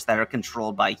powers that are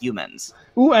controlled by humans.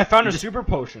 Ooh, I found a super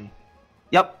potion.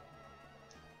 Yep.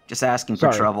 Just asking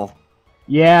for trouble.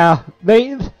 Yeah,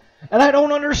 and I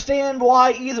don't understand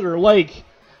why either. Like,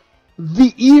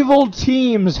 the evil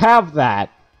teams have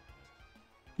that.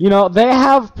 You know, they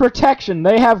have protection,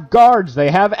 they have guards, they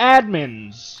have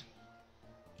admins.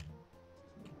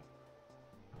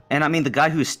 And I mean, the guy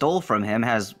who stole from him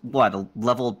has, what, a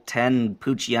level 10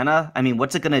 Poochyena? I mean,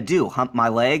 what's it gonna do? Hump my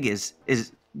leg? You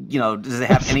know, does it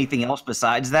have anything else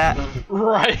besides that?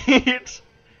 Right.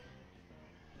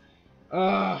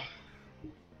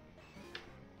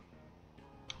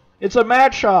 It's a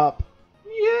match shop.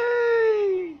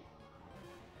 Yay!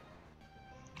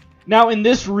 Now in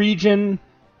this region,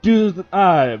 do the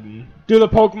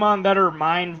Pokemon that are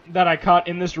mine that I caught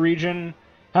in this region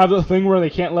have the thing where they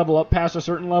can't level up past a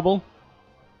certain level?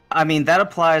 I mean, that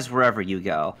applies wherever you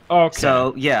go. Okay.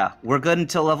 So, yeah, we're good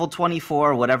until level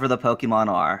 24, whatever the Pokemon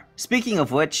are. Speaking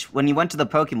of which, when you went to the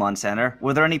Pokemon Center,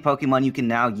 were there any Pokemon you can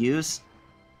now use?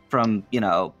 From, you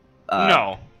know...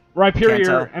 no. Rhyperior,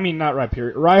 Kanto? I mean, not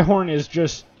Rhyperior. Rhyhorn is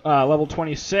just level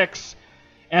 26,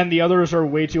 and the others are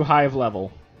way too high of level.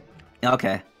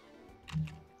 Okay.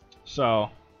 So,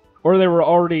 or they were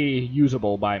already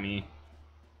usable by me.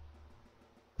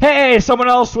 Hey, someone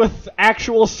else with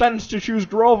actual sense to choose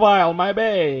Grovyle, my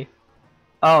bae.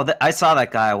 Oh, I saw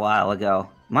that guy a while ago.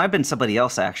 Might have been somebody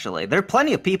else, actually. There are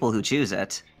plenty of people who choose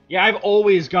it. Yeah, I've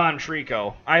always gone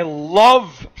Trico. I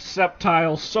love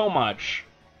Sceptile so much.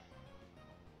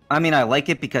 I mean, I like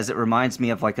it because it reminds me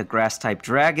of like a grass-type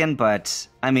dragon, but,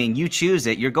 I mean, you choose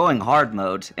it, you're going hard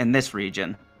mode in this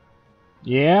region.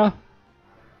 Yeah.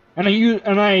 And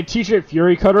I teach it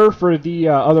Fury Cutter for the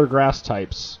other grass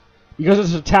types. Because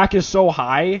its attack is so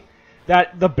high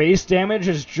that the base damage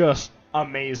is just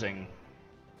amazing.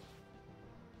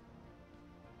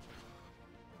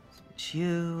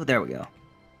 There we go.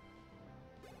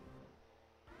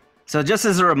 So just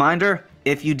as a reminder,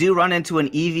 if you do run into an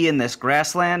Eevee in this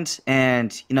grassland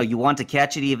and, you know, you want to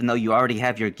catch it even though you already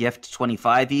have your gift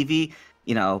 25 Eevee,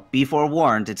 you know, be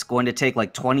forewarned, it's going to take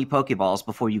like 20 Pokeballs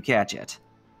before you catch it.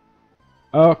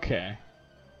 Okay.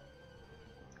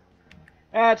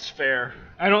 That's fair.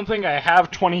 I don't think I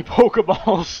have 20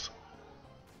 Pokeballs.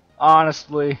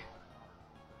 Honestly.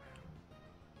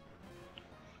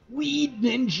 Weed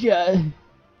Ninja.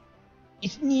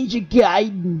 It's Ninja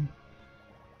Gaiden.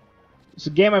 It's a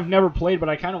game I've never played, but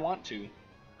I kind of want to.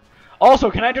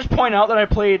 Also, can I just point out that I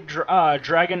played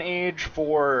Dragon Age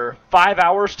for 5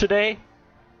 hours today?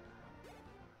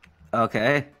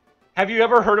 Okay. Have you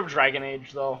ever heard of Dragon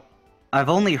Age, though? I've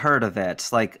only heard of it.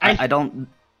 Like, I don't...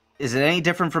 Is it any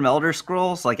different from Elder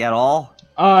Scrolls, like, at all?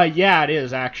 Yeah, it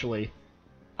is, actually.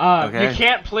 Okay. You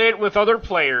can't play it with other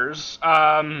players.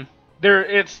 The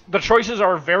choices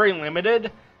are very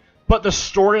limited, but the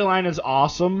storyline is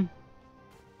awesome.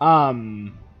 I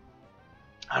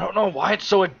don't know why it's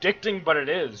so addicting, but it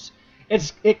is.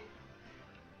 it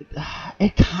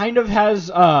kind of has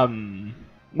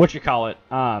what you call it,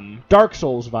 Dark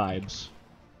Souls vibes.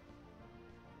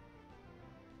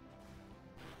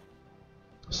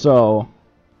 So,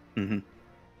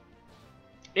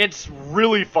 it's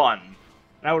really fun.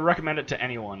 And I would recommend it to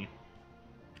anyone.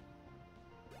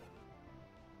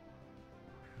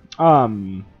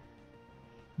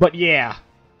 But yeah,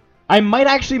 I might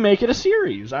actually make it a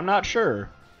series. I'm not sure,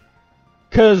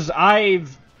 cause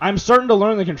I'm starting to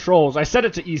learn the controls. I set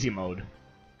it to easy mode.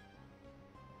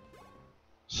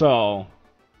 So,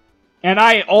 and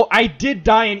I did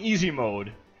die in easy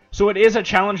mode, so it is a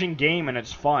challenging game and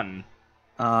it's fun.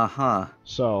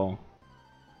 So,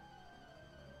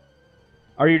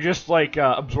 are you just like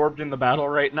absorbed in the battle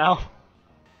right now?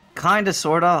 Kinda,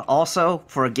 sorta. Also,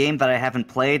 for a game that I haven't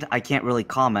played, I can't really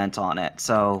comment on it.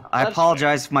 So I That's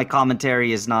apologize if my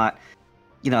commentary is not,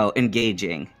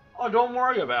 engaging. Oh, don't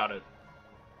worry about it.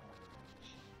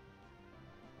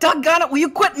 Doggone it, will you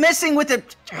quit messing with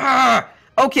it? Arrgh!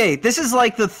 Okay, this is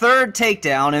like the third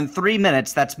takedown in 3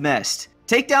 minutes that's missed.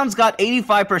 Takedown's got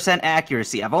 85%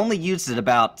 accuracy. I've only used it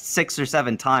about 6 or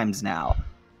 7 times now.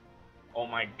 Oh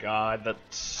my god, that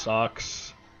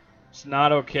sucks. It's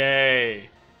not okay.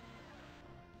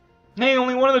 Hey,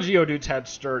 only one of the Geodudes had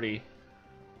Sturdy.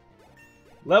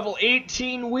 Level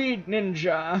 18 Weed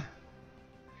Ninja.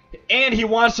 And he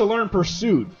wants to learn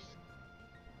Pursuit.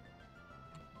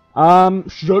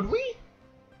 Should we?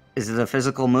 Is it a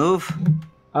physical move?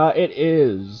 It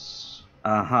is.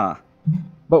 Uh-huh.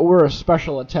 But we're a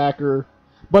special attacker.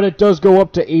 But it does go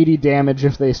up to 80 damage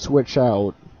if they switch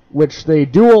out. Which they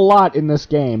do a lot in this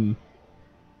game.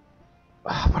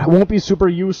 But it won't be super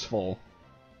useful.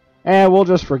 We'll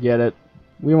just forget it.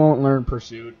 We won't learn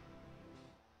Pursuit.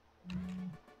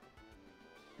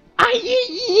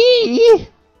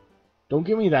 Don't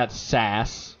give me that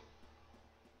sass.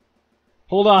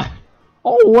 Hold on.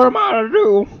 Oh, what am I to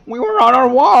do? We were on our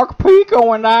walk,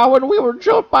 Pico and I, when we were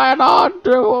jumping on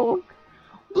to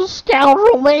the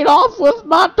scoundrel made off with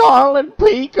my darling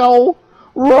Pico.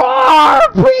 Roar,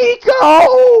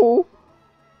 Pico!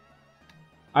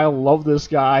 I love this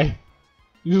guy.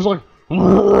 He's just like,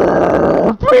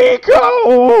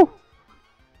 Pico!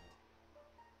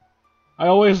 I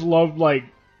always loved,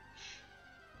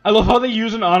 I love how they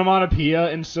use an onomatopoeia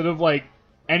instead of,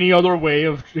 any other way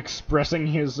of expressing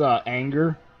his,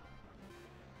 anger.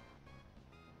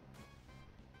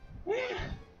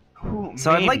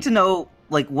 So I'd like to know,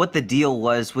 what the deal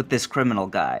was with this criminal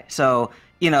guy. So,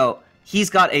 he's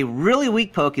got a really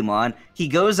weak Pokemon. He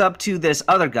goes up to this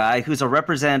other guy who's a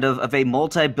representative of a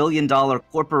multi-billion-dollar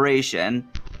corporation,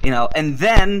 and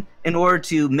then, in order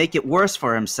to make it worse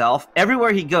for himself,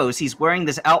 everywhere he goes, he's wearing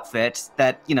this outfit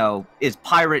that, is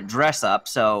pirate dress-up,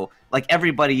 so,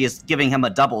 everybody is giving him a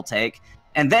double take.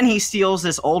 And then he steals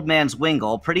this old man's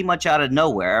Wingull pretty much out of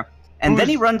nowhere, and then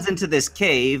he runs into this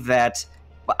cave that,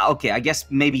 okay, I guess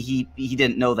maybe he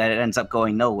didn't know that it ends up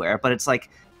going nowhere, but it's like,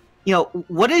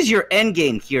 what is your end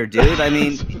game here, dude? I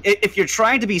mean, if you're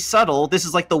trying to be subtle, this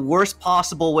is the worst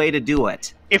possible way to do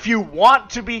it. If you want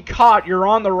to be caught, you're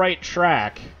on the right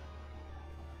track.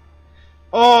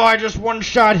 Oh, I just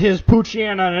one-shot his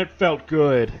Poochyena and it felt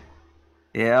good.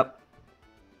 Yep.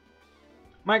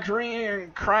 My career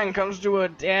in crime comes to a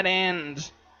dead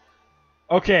end.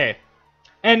 Okay.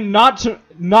 And not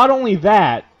only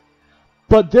that,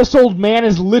 but this old man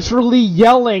is literally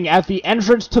yelling at the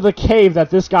entrance to the cave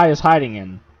that this guy is hiding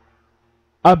in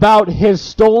about his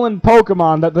stolen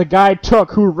Pokemon that the guy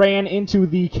took who ran into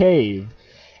the cave.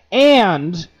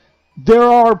 And there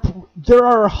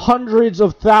are hundreds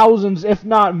of thousands, if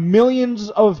not millions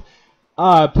of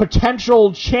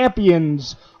potential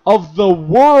champions of the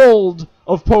world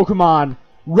of Pokemon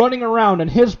running around, and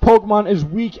his Pokemon is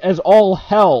weak as all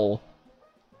hell.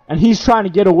 And he's trying to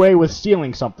get away with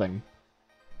stealing something.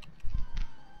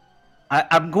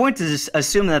 I'm going to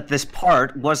assume that this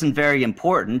part wasn't very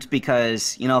important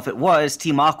because, if it was,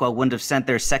 Team Aqua wouldn't have sent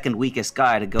their second weakest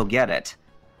guy to go get it.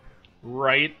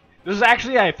 Right. This is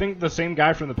actually, I think, the same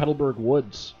guy from the Petalburg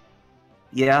Woods.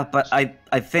 Yeah, but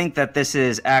I think that this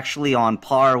is actually on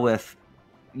par with,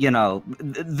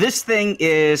 this thing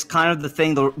is kind of the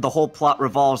thing the whole plot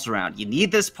revolves around. You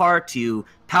need this part to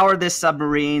power this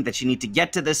submarine that you need to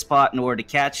get to this spot in order to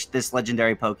catch this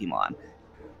legendary Pokemon.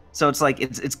 So it's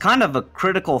it's kind of a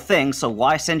critical thing, so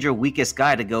why send your weakest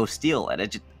guy to go steal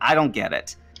it? I don't get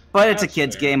it. But it's a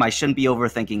kid's game, I shouldn't be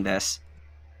overthinking this.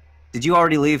 Did you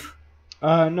already leave?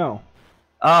 No.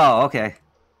 Oh, okay.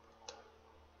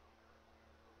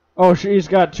 Oh, she's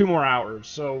got 2 more hours,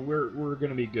 so we're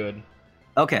gonna be good.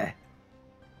 Okay.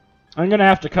 I'm gonna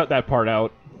have to cut that part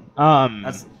out.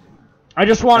 I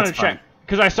just wanted That's to check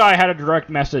because I saw I had a direct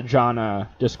message on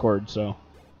Discord. So.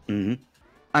 Mm-hmm.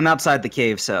 I'm outside the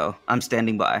cave, so I'm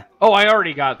standing by. Oh, I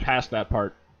already got past that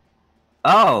part.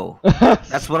 Oh,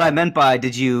 that's what I meant by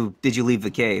did you leave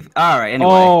the cave? All right. Anyway.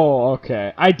 Oh,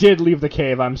 okay. I did leave the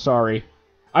cave. I'm sorry.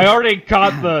 I already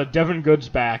got the Devon goods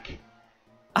back.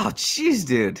 Oh, jeez,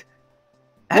 dude.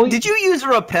 Well, Did you use a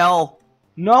repel?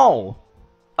 No.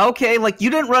 Okay, like you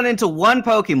didn't run into one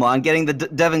Pokemon getting the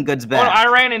Devon goods back. Well,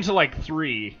 I ran into like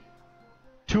 2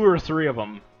 or 3 of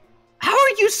them. How are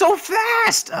you so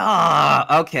fast?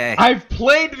 Ah, okay. I've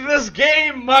played this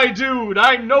game, my dude.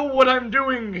 I know what I'm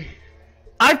doing.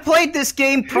 I've played this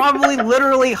game probably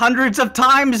literally hundreds of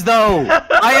times, though.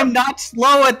 I am not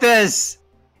slow at this.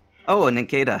 Oh, a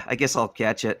Nincada. I guess I'll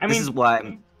catch it. This is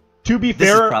why. To be This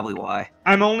fair, is probably why.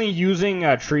 I'm only using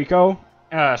Trico.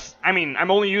 I'm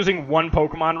only using one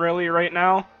Pokemon really right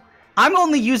now. I'm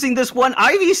only using this one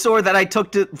Ivysaur that I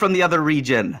took from the other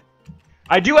region.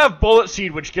 I do have Bullet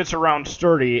Seed, which gets around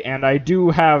sturdy, and I do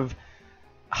have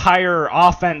higher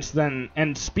offense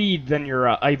and speed than your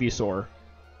Ivysaur.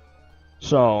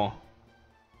 So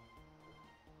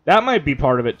that might be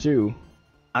part of it too.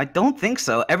 I don't think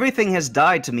so. Everything has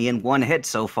died to me in one hit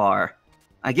so far.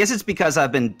 I guess it's because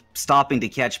I've been stopping to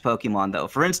catch Pokemon, though.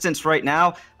 For instance, right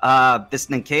now, this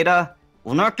Nincada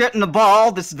will not get in the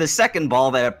ball. This is the second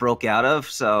ball that it broke out of.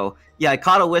 So, yeah, I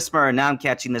caught a Whismur, and now I'm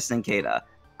catching this Nincada.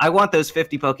 I want those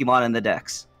 50 Pokemon in the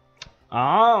dex.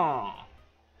 Oh.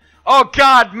 Oh,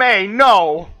 God, May,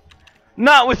 no.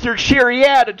 Not with your cheery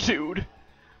attitude.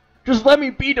 Just let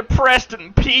me be depressed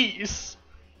in peace.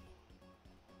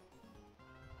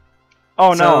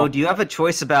 Oh, no. So, do you have a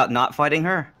choice about not fighting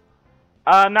her?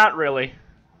 Not really.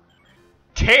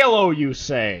 Tailo, you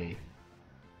say?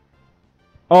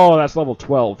 Oh, that's level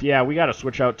 12. Yeah, we gotta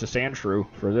switch out to Sandshrew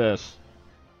for this.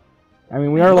 I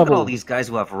mean, we are Look level... at all these guys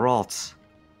who have Ralts.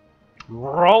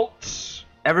 Ralts?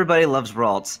 Everybody loves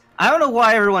Ralts. I don't know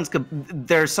why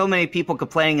there's so many people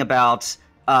complaining about,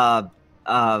 come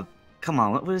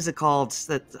on, what is it called?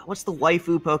 What's the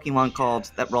waifu Pokemon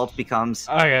called that Ralt becomes?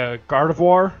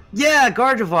 Gardevoir? Yeah,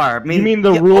 Gardevoir. I mean, you mean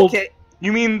the yeah, rule... Okay.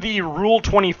 You mean the Rule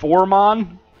 24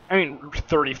 Mon? I mean,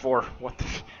 34. What the...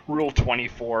 Rule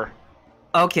 24.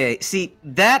 Okay, see,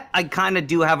 that I kind of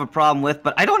do have a problem with,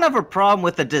 but I don't have a problem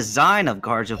with the design of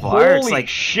Gardevoir. Holy it's like,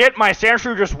 shit, my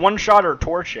Sandshrew just one-shot her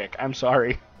Torchic. I'm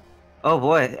sorry. oh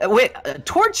boy. Wait,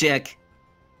 Torchic?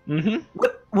 Mm-hmm.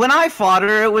 When I fought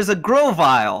her, it was a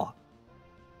Grovyle.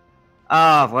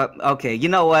 Well, okay, you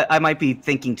know what? I might be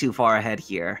thinking too far ahead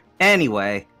here.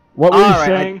 Anyway. What were you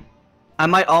saying? I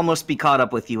might almost be caught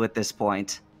up with you at this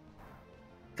point.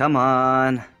 Come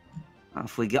on.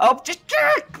 Off we go. Oh,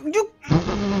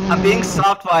 I'm being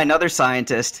stopped by another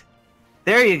scientist.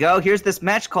 There you go. Here's this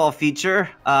match call feature.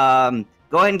 Go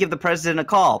ahead and give the president a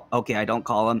call. Okay, I don't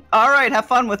call him. All right, have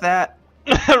fun with that.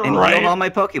 And Right. heal all my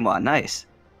Pokemon. Nice.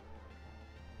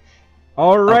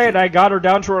 All right, Okay. I got her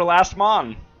down to her last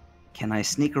Mon. Can I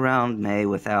sneak around May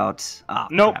without... Oh,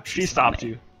 Nope, crap, she she's stopped May.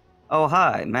 you. Oh,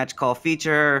 hi. Match call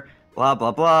feature. Blah,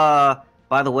 blah, blah.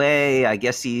 By the way, I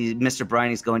guess Mr.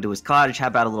 Briney's going to his cottage. How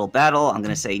about a little battle? I'm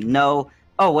going to say no.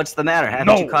 Oh, what's the matter?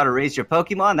 Haven't you caught or raised your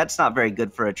Pokemon? That's not very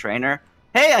good for a trainer.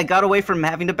 Hey, I got away from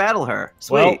having to battle her.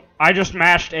 Sweet. Well, I just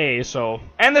mashed A, so...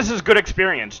 And this is good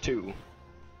experience, too.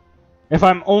 If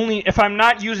I'm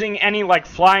not using any, like,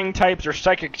 flying types or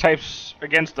psychic types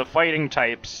against the fighting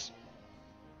types...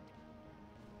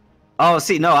 Oh,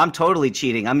 see, no, I'm totally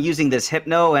cheating. I'm using this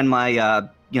Hypno and my,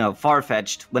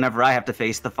 Farfetch'd whenever I have to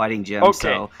face the fighting gym, Okay,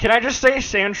 so... can I just say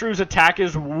Sandshrew's attack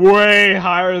is way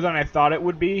higher than I thought it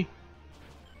would be?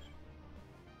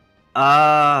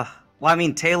 Well, I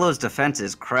mean, Tailow's defense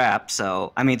is crap,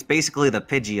 so... I mean, it's basically the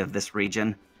Pidgey of this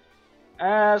region.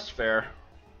 That's fair.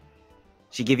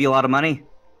 She give you a lot of money?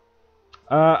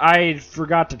 I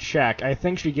forgot to check. I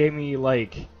think she gave me,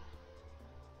 like...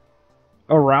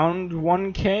 around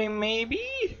 1K,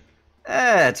 maybe?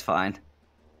 It's fine.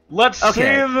 Let's see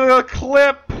the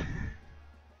clip!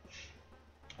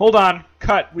 Hold on.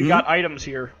 Cut. We got items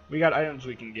here. We got items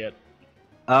we can get.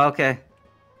 Okay.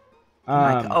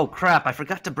 Oh, crap. I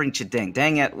forgot to bring Chiding.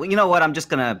 Dang it. Well, you know what? I'm just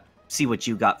gonna see what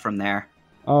you got from there.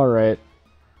 Alright.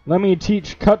 Let me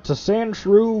teach Cut to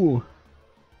Sandshrew.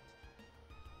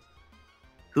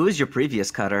 Who is your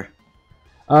previous cutter?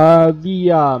 Lost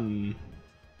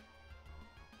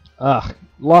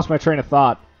my train of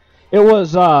thought. It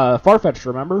was, Farfetch'd,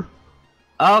 remember?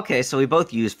 Okay, so we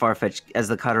both use Farfetch as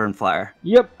the cutter and flyer.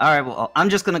 Yep. Alright, well, I'm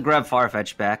just gonna grab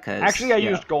Farfetch back, cause... Actually, I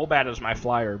used Golbat as my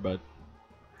flyer, but...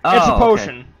 Oh, it's a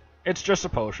potion. Okay. It's just a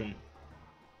potion.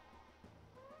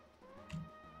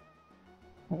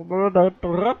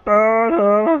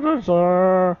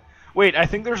 Wait, I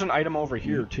think there's an item over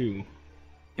here, too.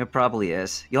 It probably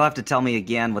is. You'll have to tell me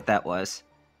again what that was.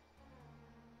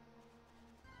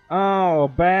 Oh,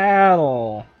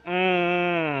 battle.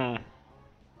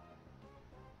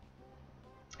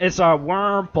 It's a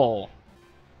Wurmple.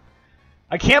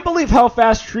 I can't believe how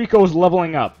fast Trico's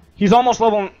leveling up. He's almost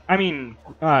leveling... I mean,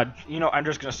 you know, I'm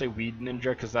just going to say Weed Ninja,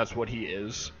 because that's what he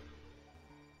is.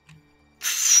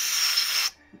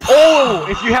 Oh!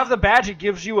 If you have the badge, it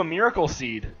gives you a Miracle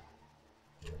Seed.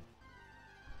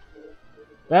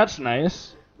 That's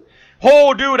nice.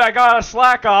 Oh, dude, I got a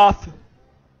Slack Off.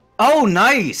 Oh,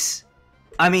 nice!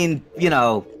 I mean, you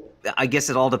know, I guess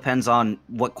it all depends on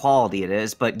what quality it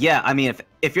is, but yeah, I mean,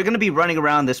 if you're going to be running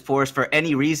around this forest for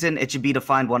any reason, it should be to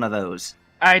find one of those.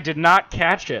 I did not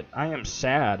catch it. I am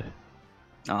sad.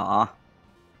 Aw.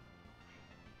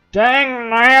 Dang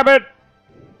nabbit!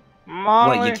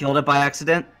 Molly. What, you killed it by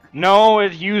accident? No,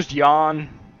 it used Yawn.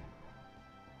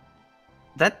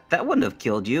 That wouldn't have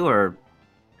killed you, or...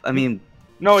 I mean...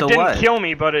 No, so it didn't what? kill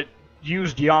me, but it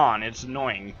used Yawn. It's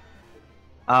annoying.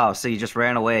 Oh, so you just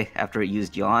ran away after it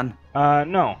used Yawn?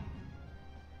 No.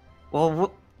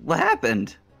 Well, what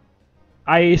happened?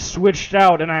 I switched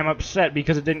out, and I'm upset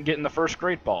because it didn't get in the first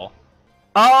Great Ball.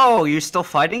 Oh, you're still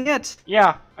fighting it?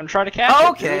 Yeah, I'm trying to catch it.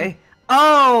 Okay. Dude.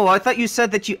 Oh, I thought you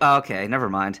said that you... Oh, okay, never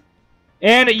mind.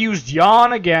 And it used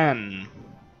Yawn again.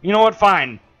 You know what?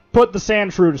 Fine. Put the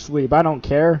Sandshrew to sleep. I don't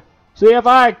care. See if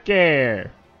I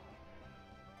care.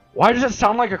 Why does it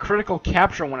sound like a critical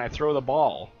capture when I throw the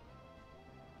ball?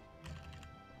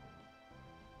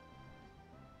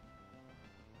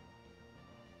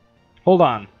 Hold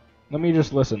on. Let me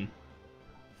just listen.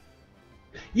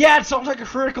 Yeah, it sounds like a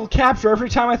critical capture every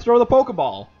time I throw the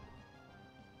Pokeball.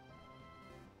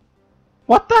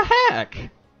 What the heck?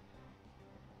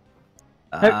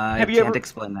 I can't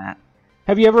explain that.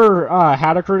 Have you ever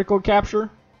had a critical capture?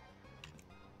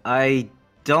 I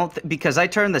don't... because I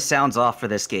turned the sounds off for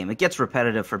this game. It gets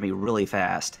repetitive for me really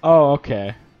fast. Oh,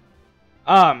 okay.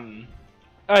 Do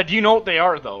you know what they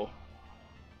are, though?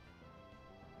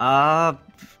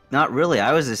 Not really.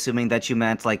 I was assuming that you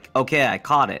meant, like, okay, I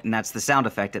caught it, and that's the sound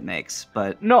effect it makes,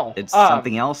 but... No. It's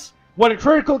something else? What a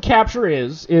critical capture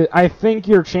is, I think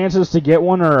your chances to get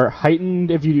one are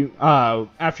heightened if you,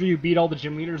 after you beat all the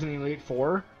gym leaders in the Elite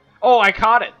Four. Oh, I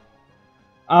caught it!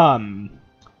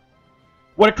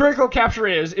 What a critical capture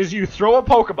is you throw a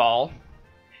Pokeball,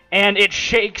 and it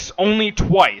shakes only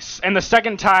twice, and the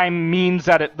second time means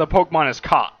that the Pokemon is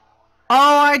caught.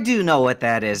 Oh, I do know what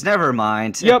that is. Never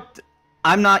mind. Yep.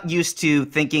 I'm not used to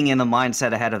thinking in the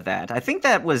mindset ahead of that. I think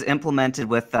that was implemented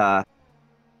with,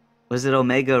 was it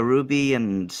Omega Ruby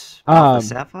and Alpha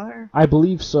Sapphire? I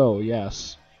believe so,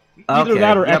 yes. Either Okay,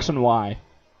 that or yep. X and Y.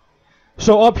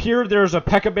 So up here, there's a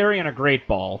Peck-a-Berry and a Great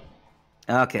Ball.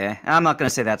 Okay, I'm not going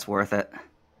to say that's worth it.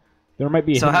 There might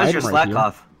be a So hidden how's your item right slack here.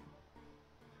 off?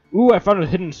 Ooh, I found a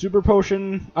hidden super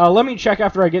potion. Let me check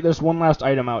after I get this one last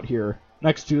item out here,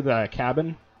 next to the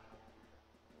cabin.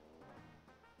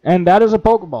 And that is a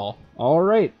Pokeball.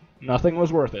 Alright, nothing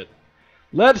was worth it.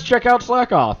 Let's check out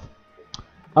Slackoth.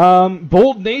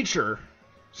 Bold Nature.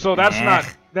 So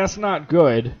that's not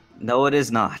good. No, it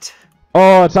is not.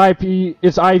 Oh, its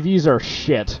IVs are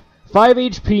shit. 5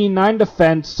 HP, 9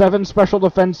 defense, 7 special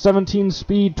defense, 17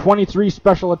 speed, 23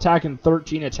 special attack, and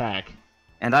 13 attack.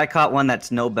 And I caught one that's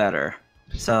no better.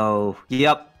 So,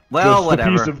 yep. Well, Just a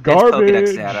whatever. piece of It's garbage.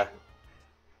 Pokedex data.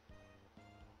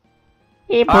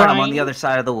 Hey, Alright, I'm on Brian. the other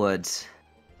side of the woods.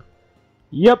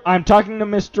 Yep, I'm talking to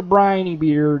Mr. Briny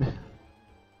Beard.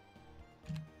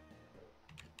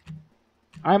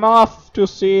 I'm off to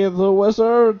see the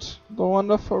wizard, the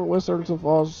wonderful Wizard of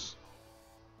Oz.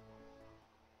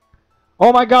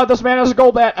 Oh my god, this man has a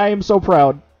Golbat! I am so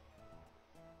proud.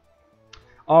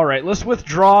 Alright, let's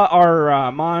withdraw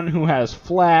our Mon who has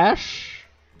Flash,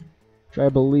 which I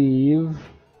believe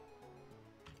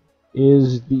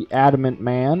is the Adamant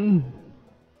Man.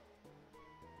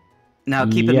 Now,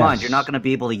 keep in mind, Yes. you're not going to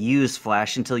be able to use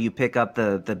Flash until you pick up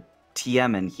the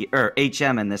TM in here, or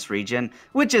HM in this region,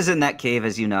 which is in that cave,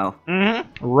 as you know.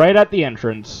 Mm-hmm. Right at the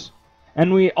entrance.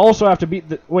 And we also have to beat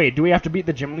the... Wait, do we have to beat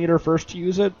the gym leader first to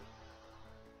use it?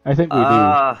 I think we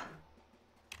do.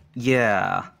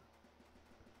 Yeah.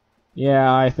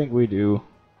 Yeah, I think we do.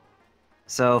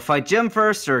 So, fight Jim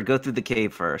first, or go through the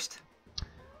cave first?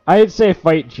 I'd say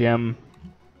fight Jim.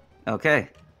 Okay.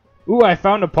 Ooh, I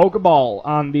found a Pokeball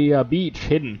on the beach,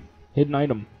 hidden. Hidden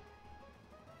item.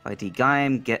 Fight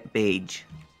Gaim, get Beige.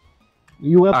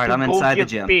 You have Alright, to I'm go inside the get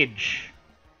gym. Pidge.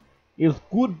 It's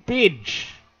good Pidge.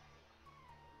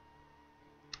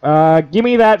 Give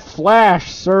me that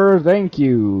flash, sir. Thank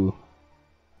you.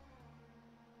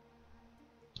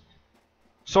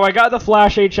 So I got the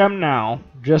Flash HM now,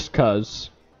 just cuz.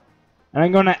 And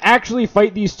I'm going to actually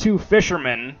fight these two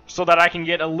fishermen so that I can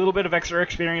get a little bit of extra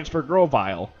experience for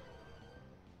Grovile.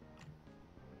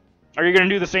 Are you going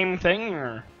to do the same thing,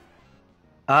 or?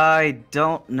 I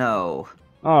don't know.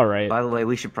 Alright. By the way,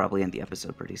 we should probably end the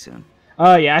episode pretty soon.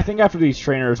 Yeah, I think after these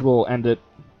trainers we'll end it.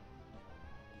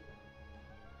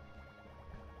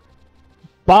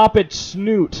 Bop it,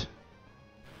 Snoot.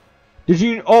 Did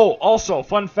you... Oh, also,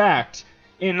 fun fact.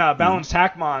 In Balanced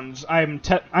Hackmons,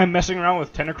 I'm messing around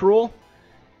with Tentacruel.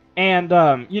 And,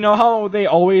 you know how they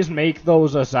always make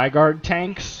those Zygarde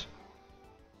tanks?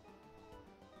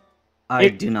 I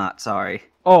do not, sorry.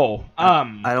 Oh,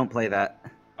 I don't play that.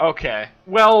 Okay.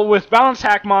 Well, with Balanced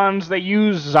Hackmons, they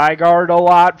use Zygarde a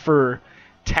lot for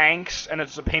tanks, and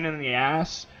it's a pain in the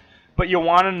ass. But you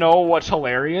want to know what's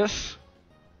hilarious?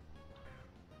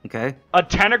 Okay. A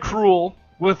Tentacruel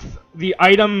with the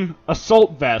item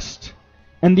Assault Vest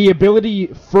and the ability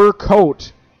Fur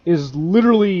Coat is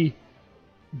literally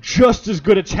just as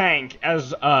good a tank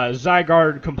as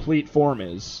Zygarde Complete Form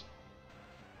is.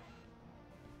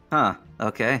 Huh,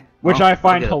 okay. Which Well, I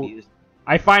find I'll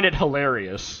I find it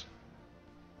hilarious.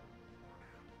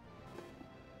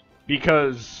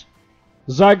 Because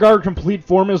Zygarde Complete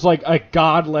Form is like a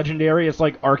god legendary, it's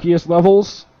like Arceus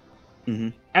levels. Mm-hmm.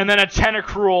 And then a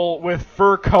Tentacruel with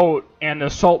Fur Coat and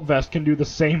Assault Vest can do the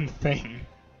same thing.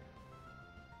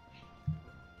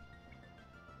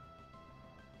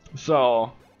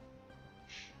 So,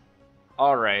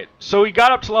 alright. So we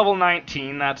got up to level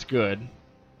 19, that's good.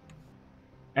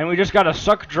 And we just gotta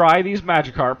suck dry these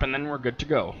Magikarp, and then we're good to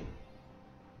go.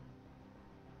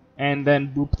 And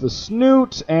then boop the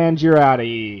Snoot, and you're out of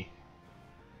here.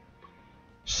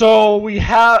 So we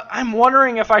have... I'm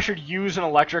wondering if I should use an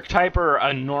electric type or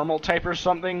a normal type or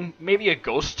something. Maybe a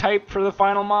ghost type for the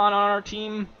final mon on our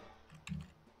team.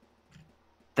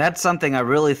 That's something I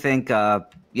really think,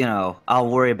 you know, I'll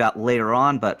worry about later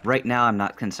on, but right now I'm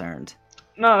not concerned.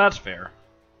 No, that's fair.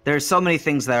 There's so many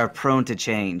things that are prone to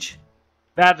change.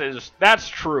 That's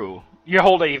true. You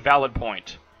hold a valid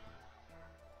point.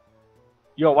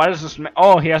 Yo, why does this...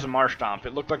 Oh, he has a Marshtomp.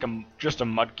 It looked like just a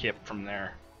Mudkip from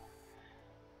there.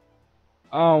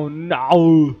 Oh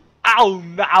no! Oh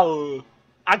no!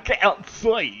 I can't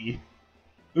see!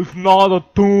 It's not a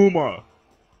tumor!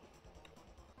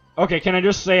 Okay, can I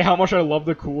just say how much I love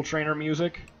the Cool Trainer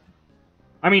music?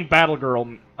 I mean Battle Girl,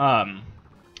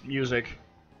 music.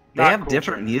 They have Cool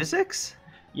different Trainer. musics?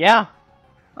 Yeah.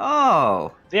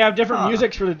 Oh! They have different Huh.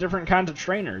 musics for the different kinds of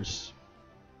trainers.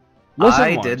 Listen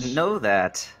I once. didn't know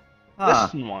that. Huh.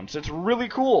 Listen once. It's really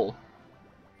cool.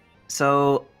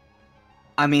 So,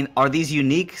 I mean, are these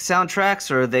unique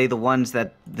soundtracks, or are they the ones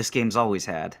that this game's always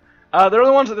had? They're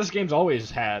the ones that this game's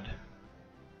always had.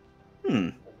 Hmm.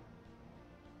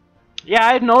 Yeah,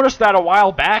 I had noticed that a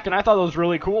while back, and I thought it was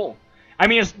really cool. I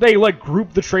mean, they, like,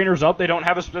 group the trainers up. They don't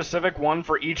have a specific one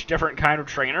for each different kind of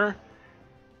trainer.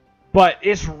 But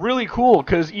it's really cool,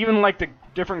 because even, like, the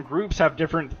different groups have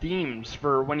different themes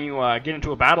for when you get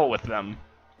into a battle with them.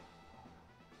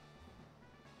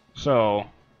 So...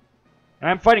 And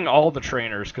I'm fighting all the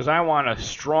trainers, because I want a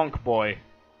strong boy.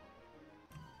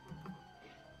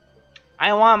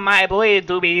 I want my boy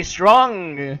to be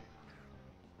strong!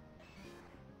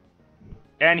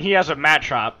 And he has a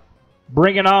Machop.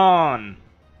 Bring it on!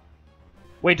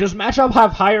 Wait, does Machop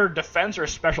have higher defense or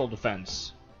special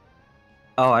defense?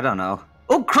 Oh, I don't know.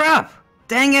 Oh, crap!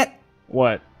 Dang it!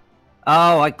 What?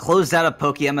 Oh, I closed out a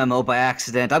PokeMMO by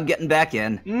accident. I'm getting back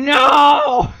in.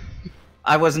 No!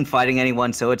 I wasn't fighting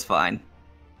anyone, so it's fine.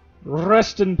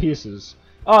 Rest in pieces.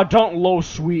 Oh, don't low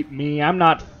sweep me. I'm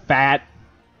not fat.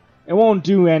 It won't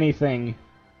do anything.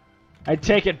 I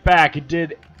take it back. It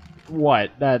did...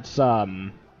 What? That's,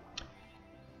 14.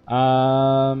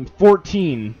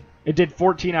 It did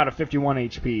 14 out of 51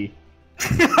 HP.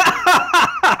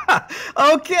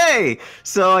 Okay,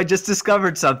 so I just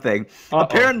discovered something.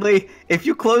 Apparently, if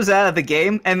you close out of the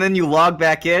game and then you log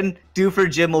back in,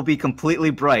 Doofer Gym will be completely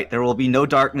bright. There will be no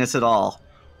darkness at all.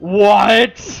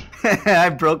 What? I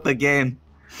broke the game.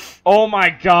 Oh my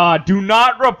god, do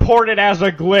not report it as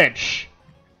a glitch.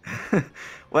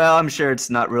 Well, I'm sure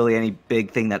it's not really any big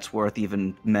thing that's worth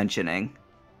even mentioning.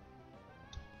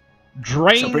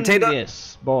 Drain Potato-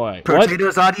 this, boy.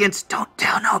 Potatoes audience, don't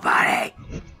tell nobody.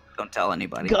 Don't tell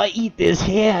anybody. Gotta eat this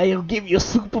hair, it'll give you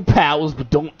superpowers, but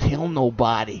don't tell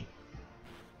nobody.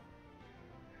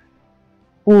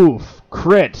 Oof,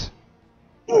 crit.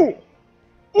 Ooh,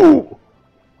 ooh.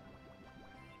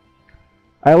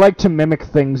 I like to mimic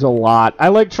things a lot. I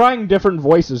like trying different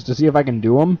voices to see if I can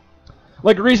do them.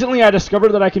 Like, recently I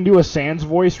discovered that I can do a Sans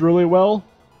voice really well.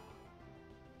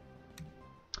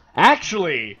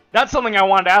 Actually, that's something I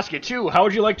wanted to ask you, too. How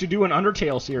would you like to do an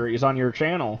Undertale series on your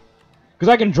channel? Because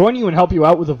I can join you and help you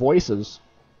out with the voices.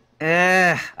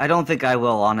 I don't think I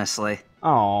will, honestly.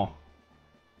 Oh.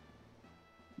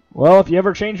 Well, if you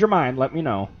ever change your mind, let me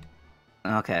know.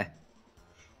 Okay.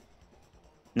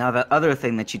 Now, the other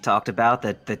thing that you talked about,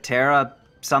 the Terra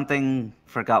something,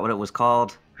 forgot what it was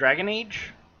called. Dragon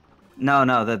Age? No,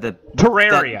 the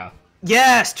Terraria.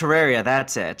 Yes, Terraria,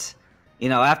 that's it. You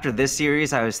know, after this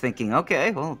series, I was thinking,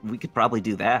 okay, well, we could probably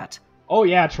do that. Oh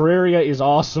yeah, Terraria is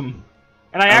awesome.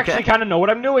 And I actually kind of know what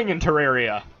I'm doing in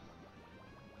Terraria.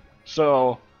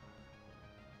 So...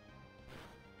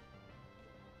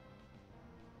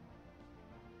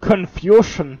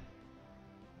 Confusion.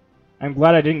 I'm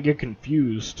glad I didn't get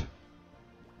confused.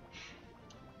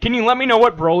 Can you let me know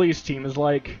what Broly's team is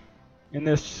like in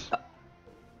this?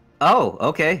 Oh,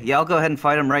 okay. Yeah, I'll go ahead and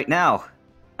fight him right now.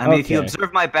 I mean, if you Okay.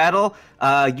 observe my battle,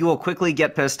 you will quickly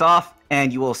get pissed off,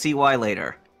 and you will see why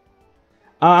later.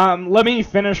 Let me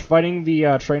finish fighting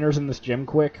the trainers in this gym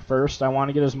quick first. I want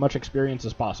to get as much experience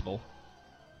as possible.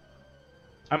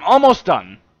 I'm almost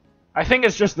done. I think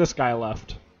it's just this guy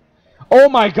left. Oh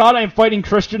my god, I'm fighting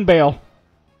Christian Bale.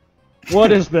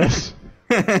 What is this?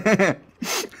 I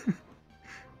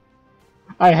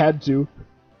had to.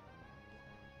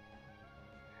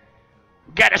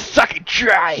 Gotta suck it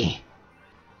dry.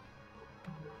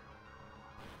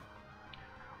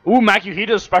 Ooh,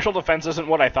 Makuhita's special defense isn't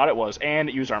what I thought it was,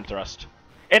 and use arm thrust.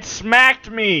 It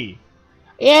smacked me!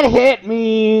 It hit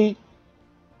me!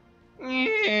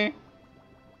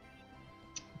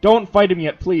 Don't fight him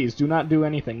yet, please. Do not do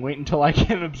anything. Wait until I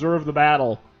can observe the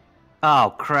battle.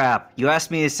 Oh, crap. You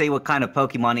asked me to say what kind of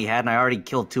Pokemon he had, and I already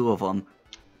killed 2 of them.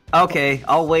 Okay,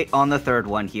 I'll wait on the 3rd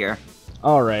one here.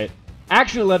 Alright.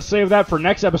 Actually, let's save that for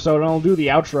next episode, and I'll do the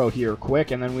outro here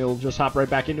quick, and then we'll just hop right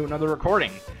back into another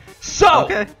recording. So,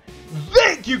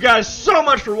 thank you guys so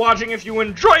much for watching. If you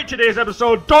enjoyed today's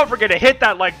episode, don't forget to hit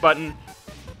that like button.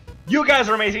 You guys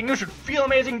are amazing. You should feel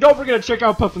amazing. Don't forget to check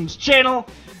out Puffin's channel.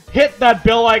 Hit that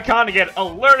bell icon to get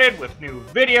alerted with new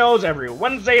videos every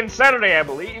Wednesday and Saturday, I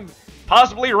believe.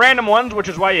 Possibly random ones, which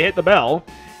is why you hit the bell.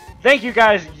 Thank you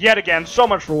guys yet again so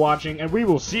much for watching, and we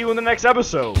will see you in the next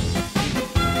episode.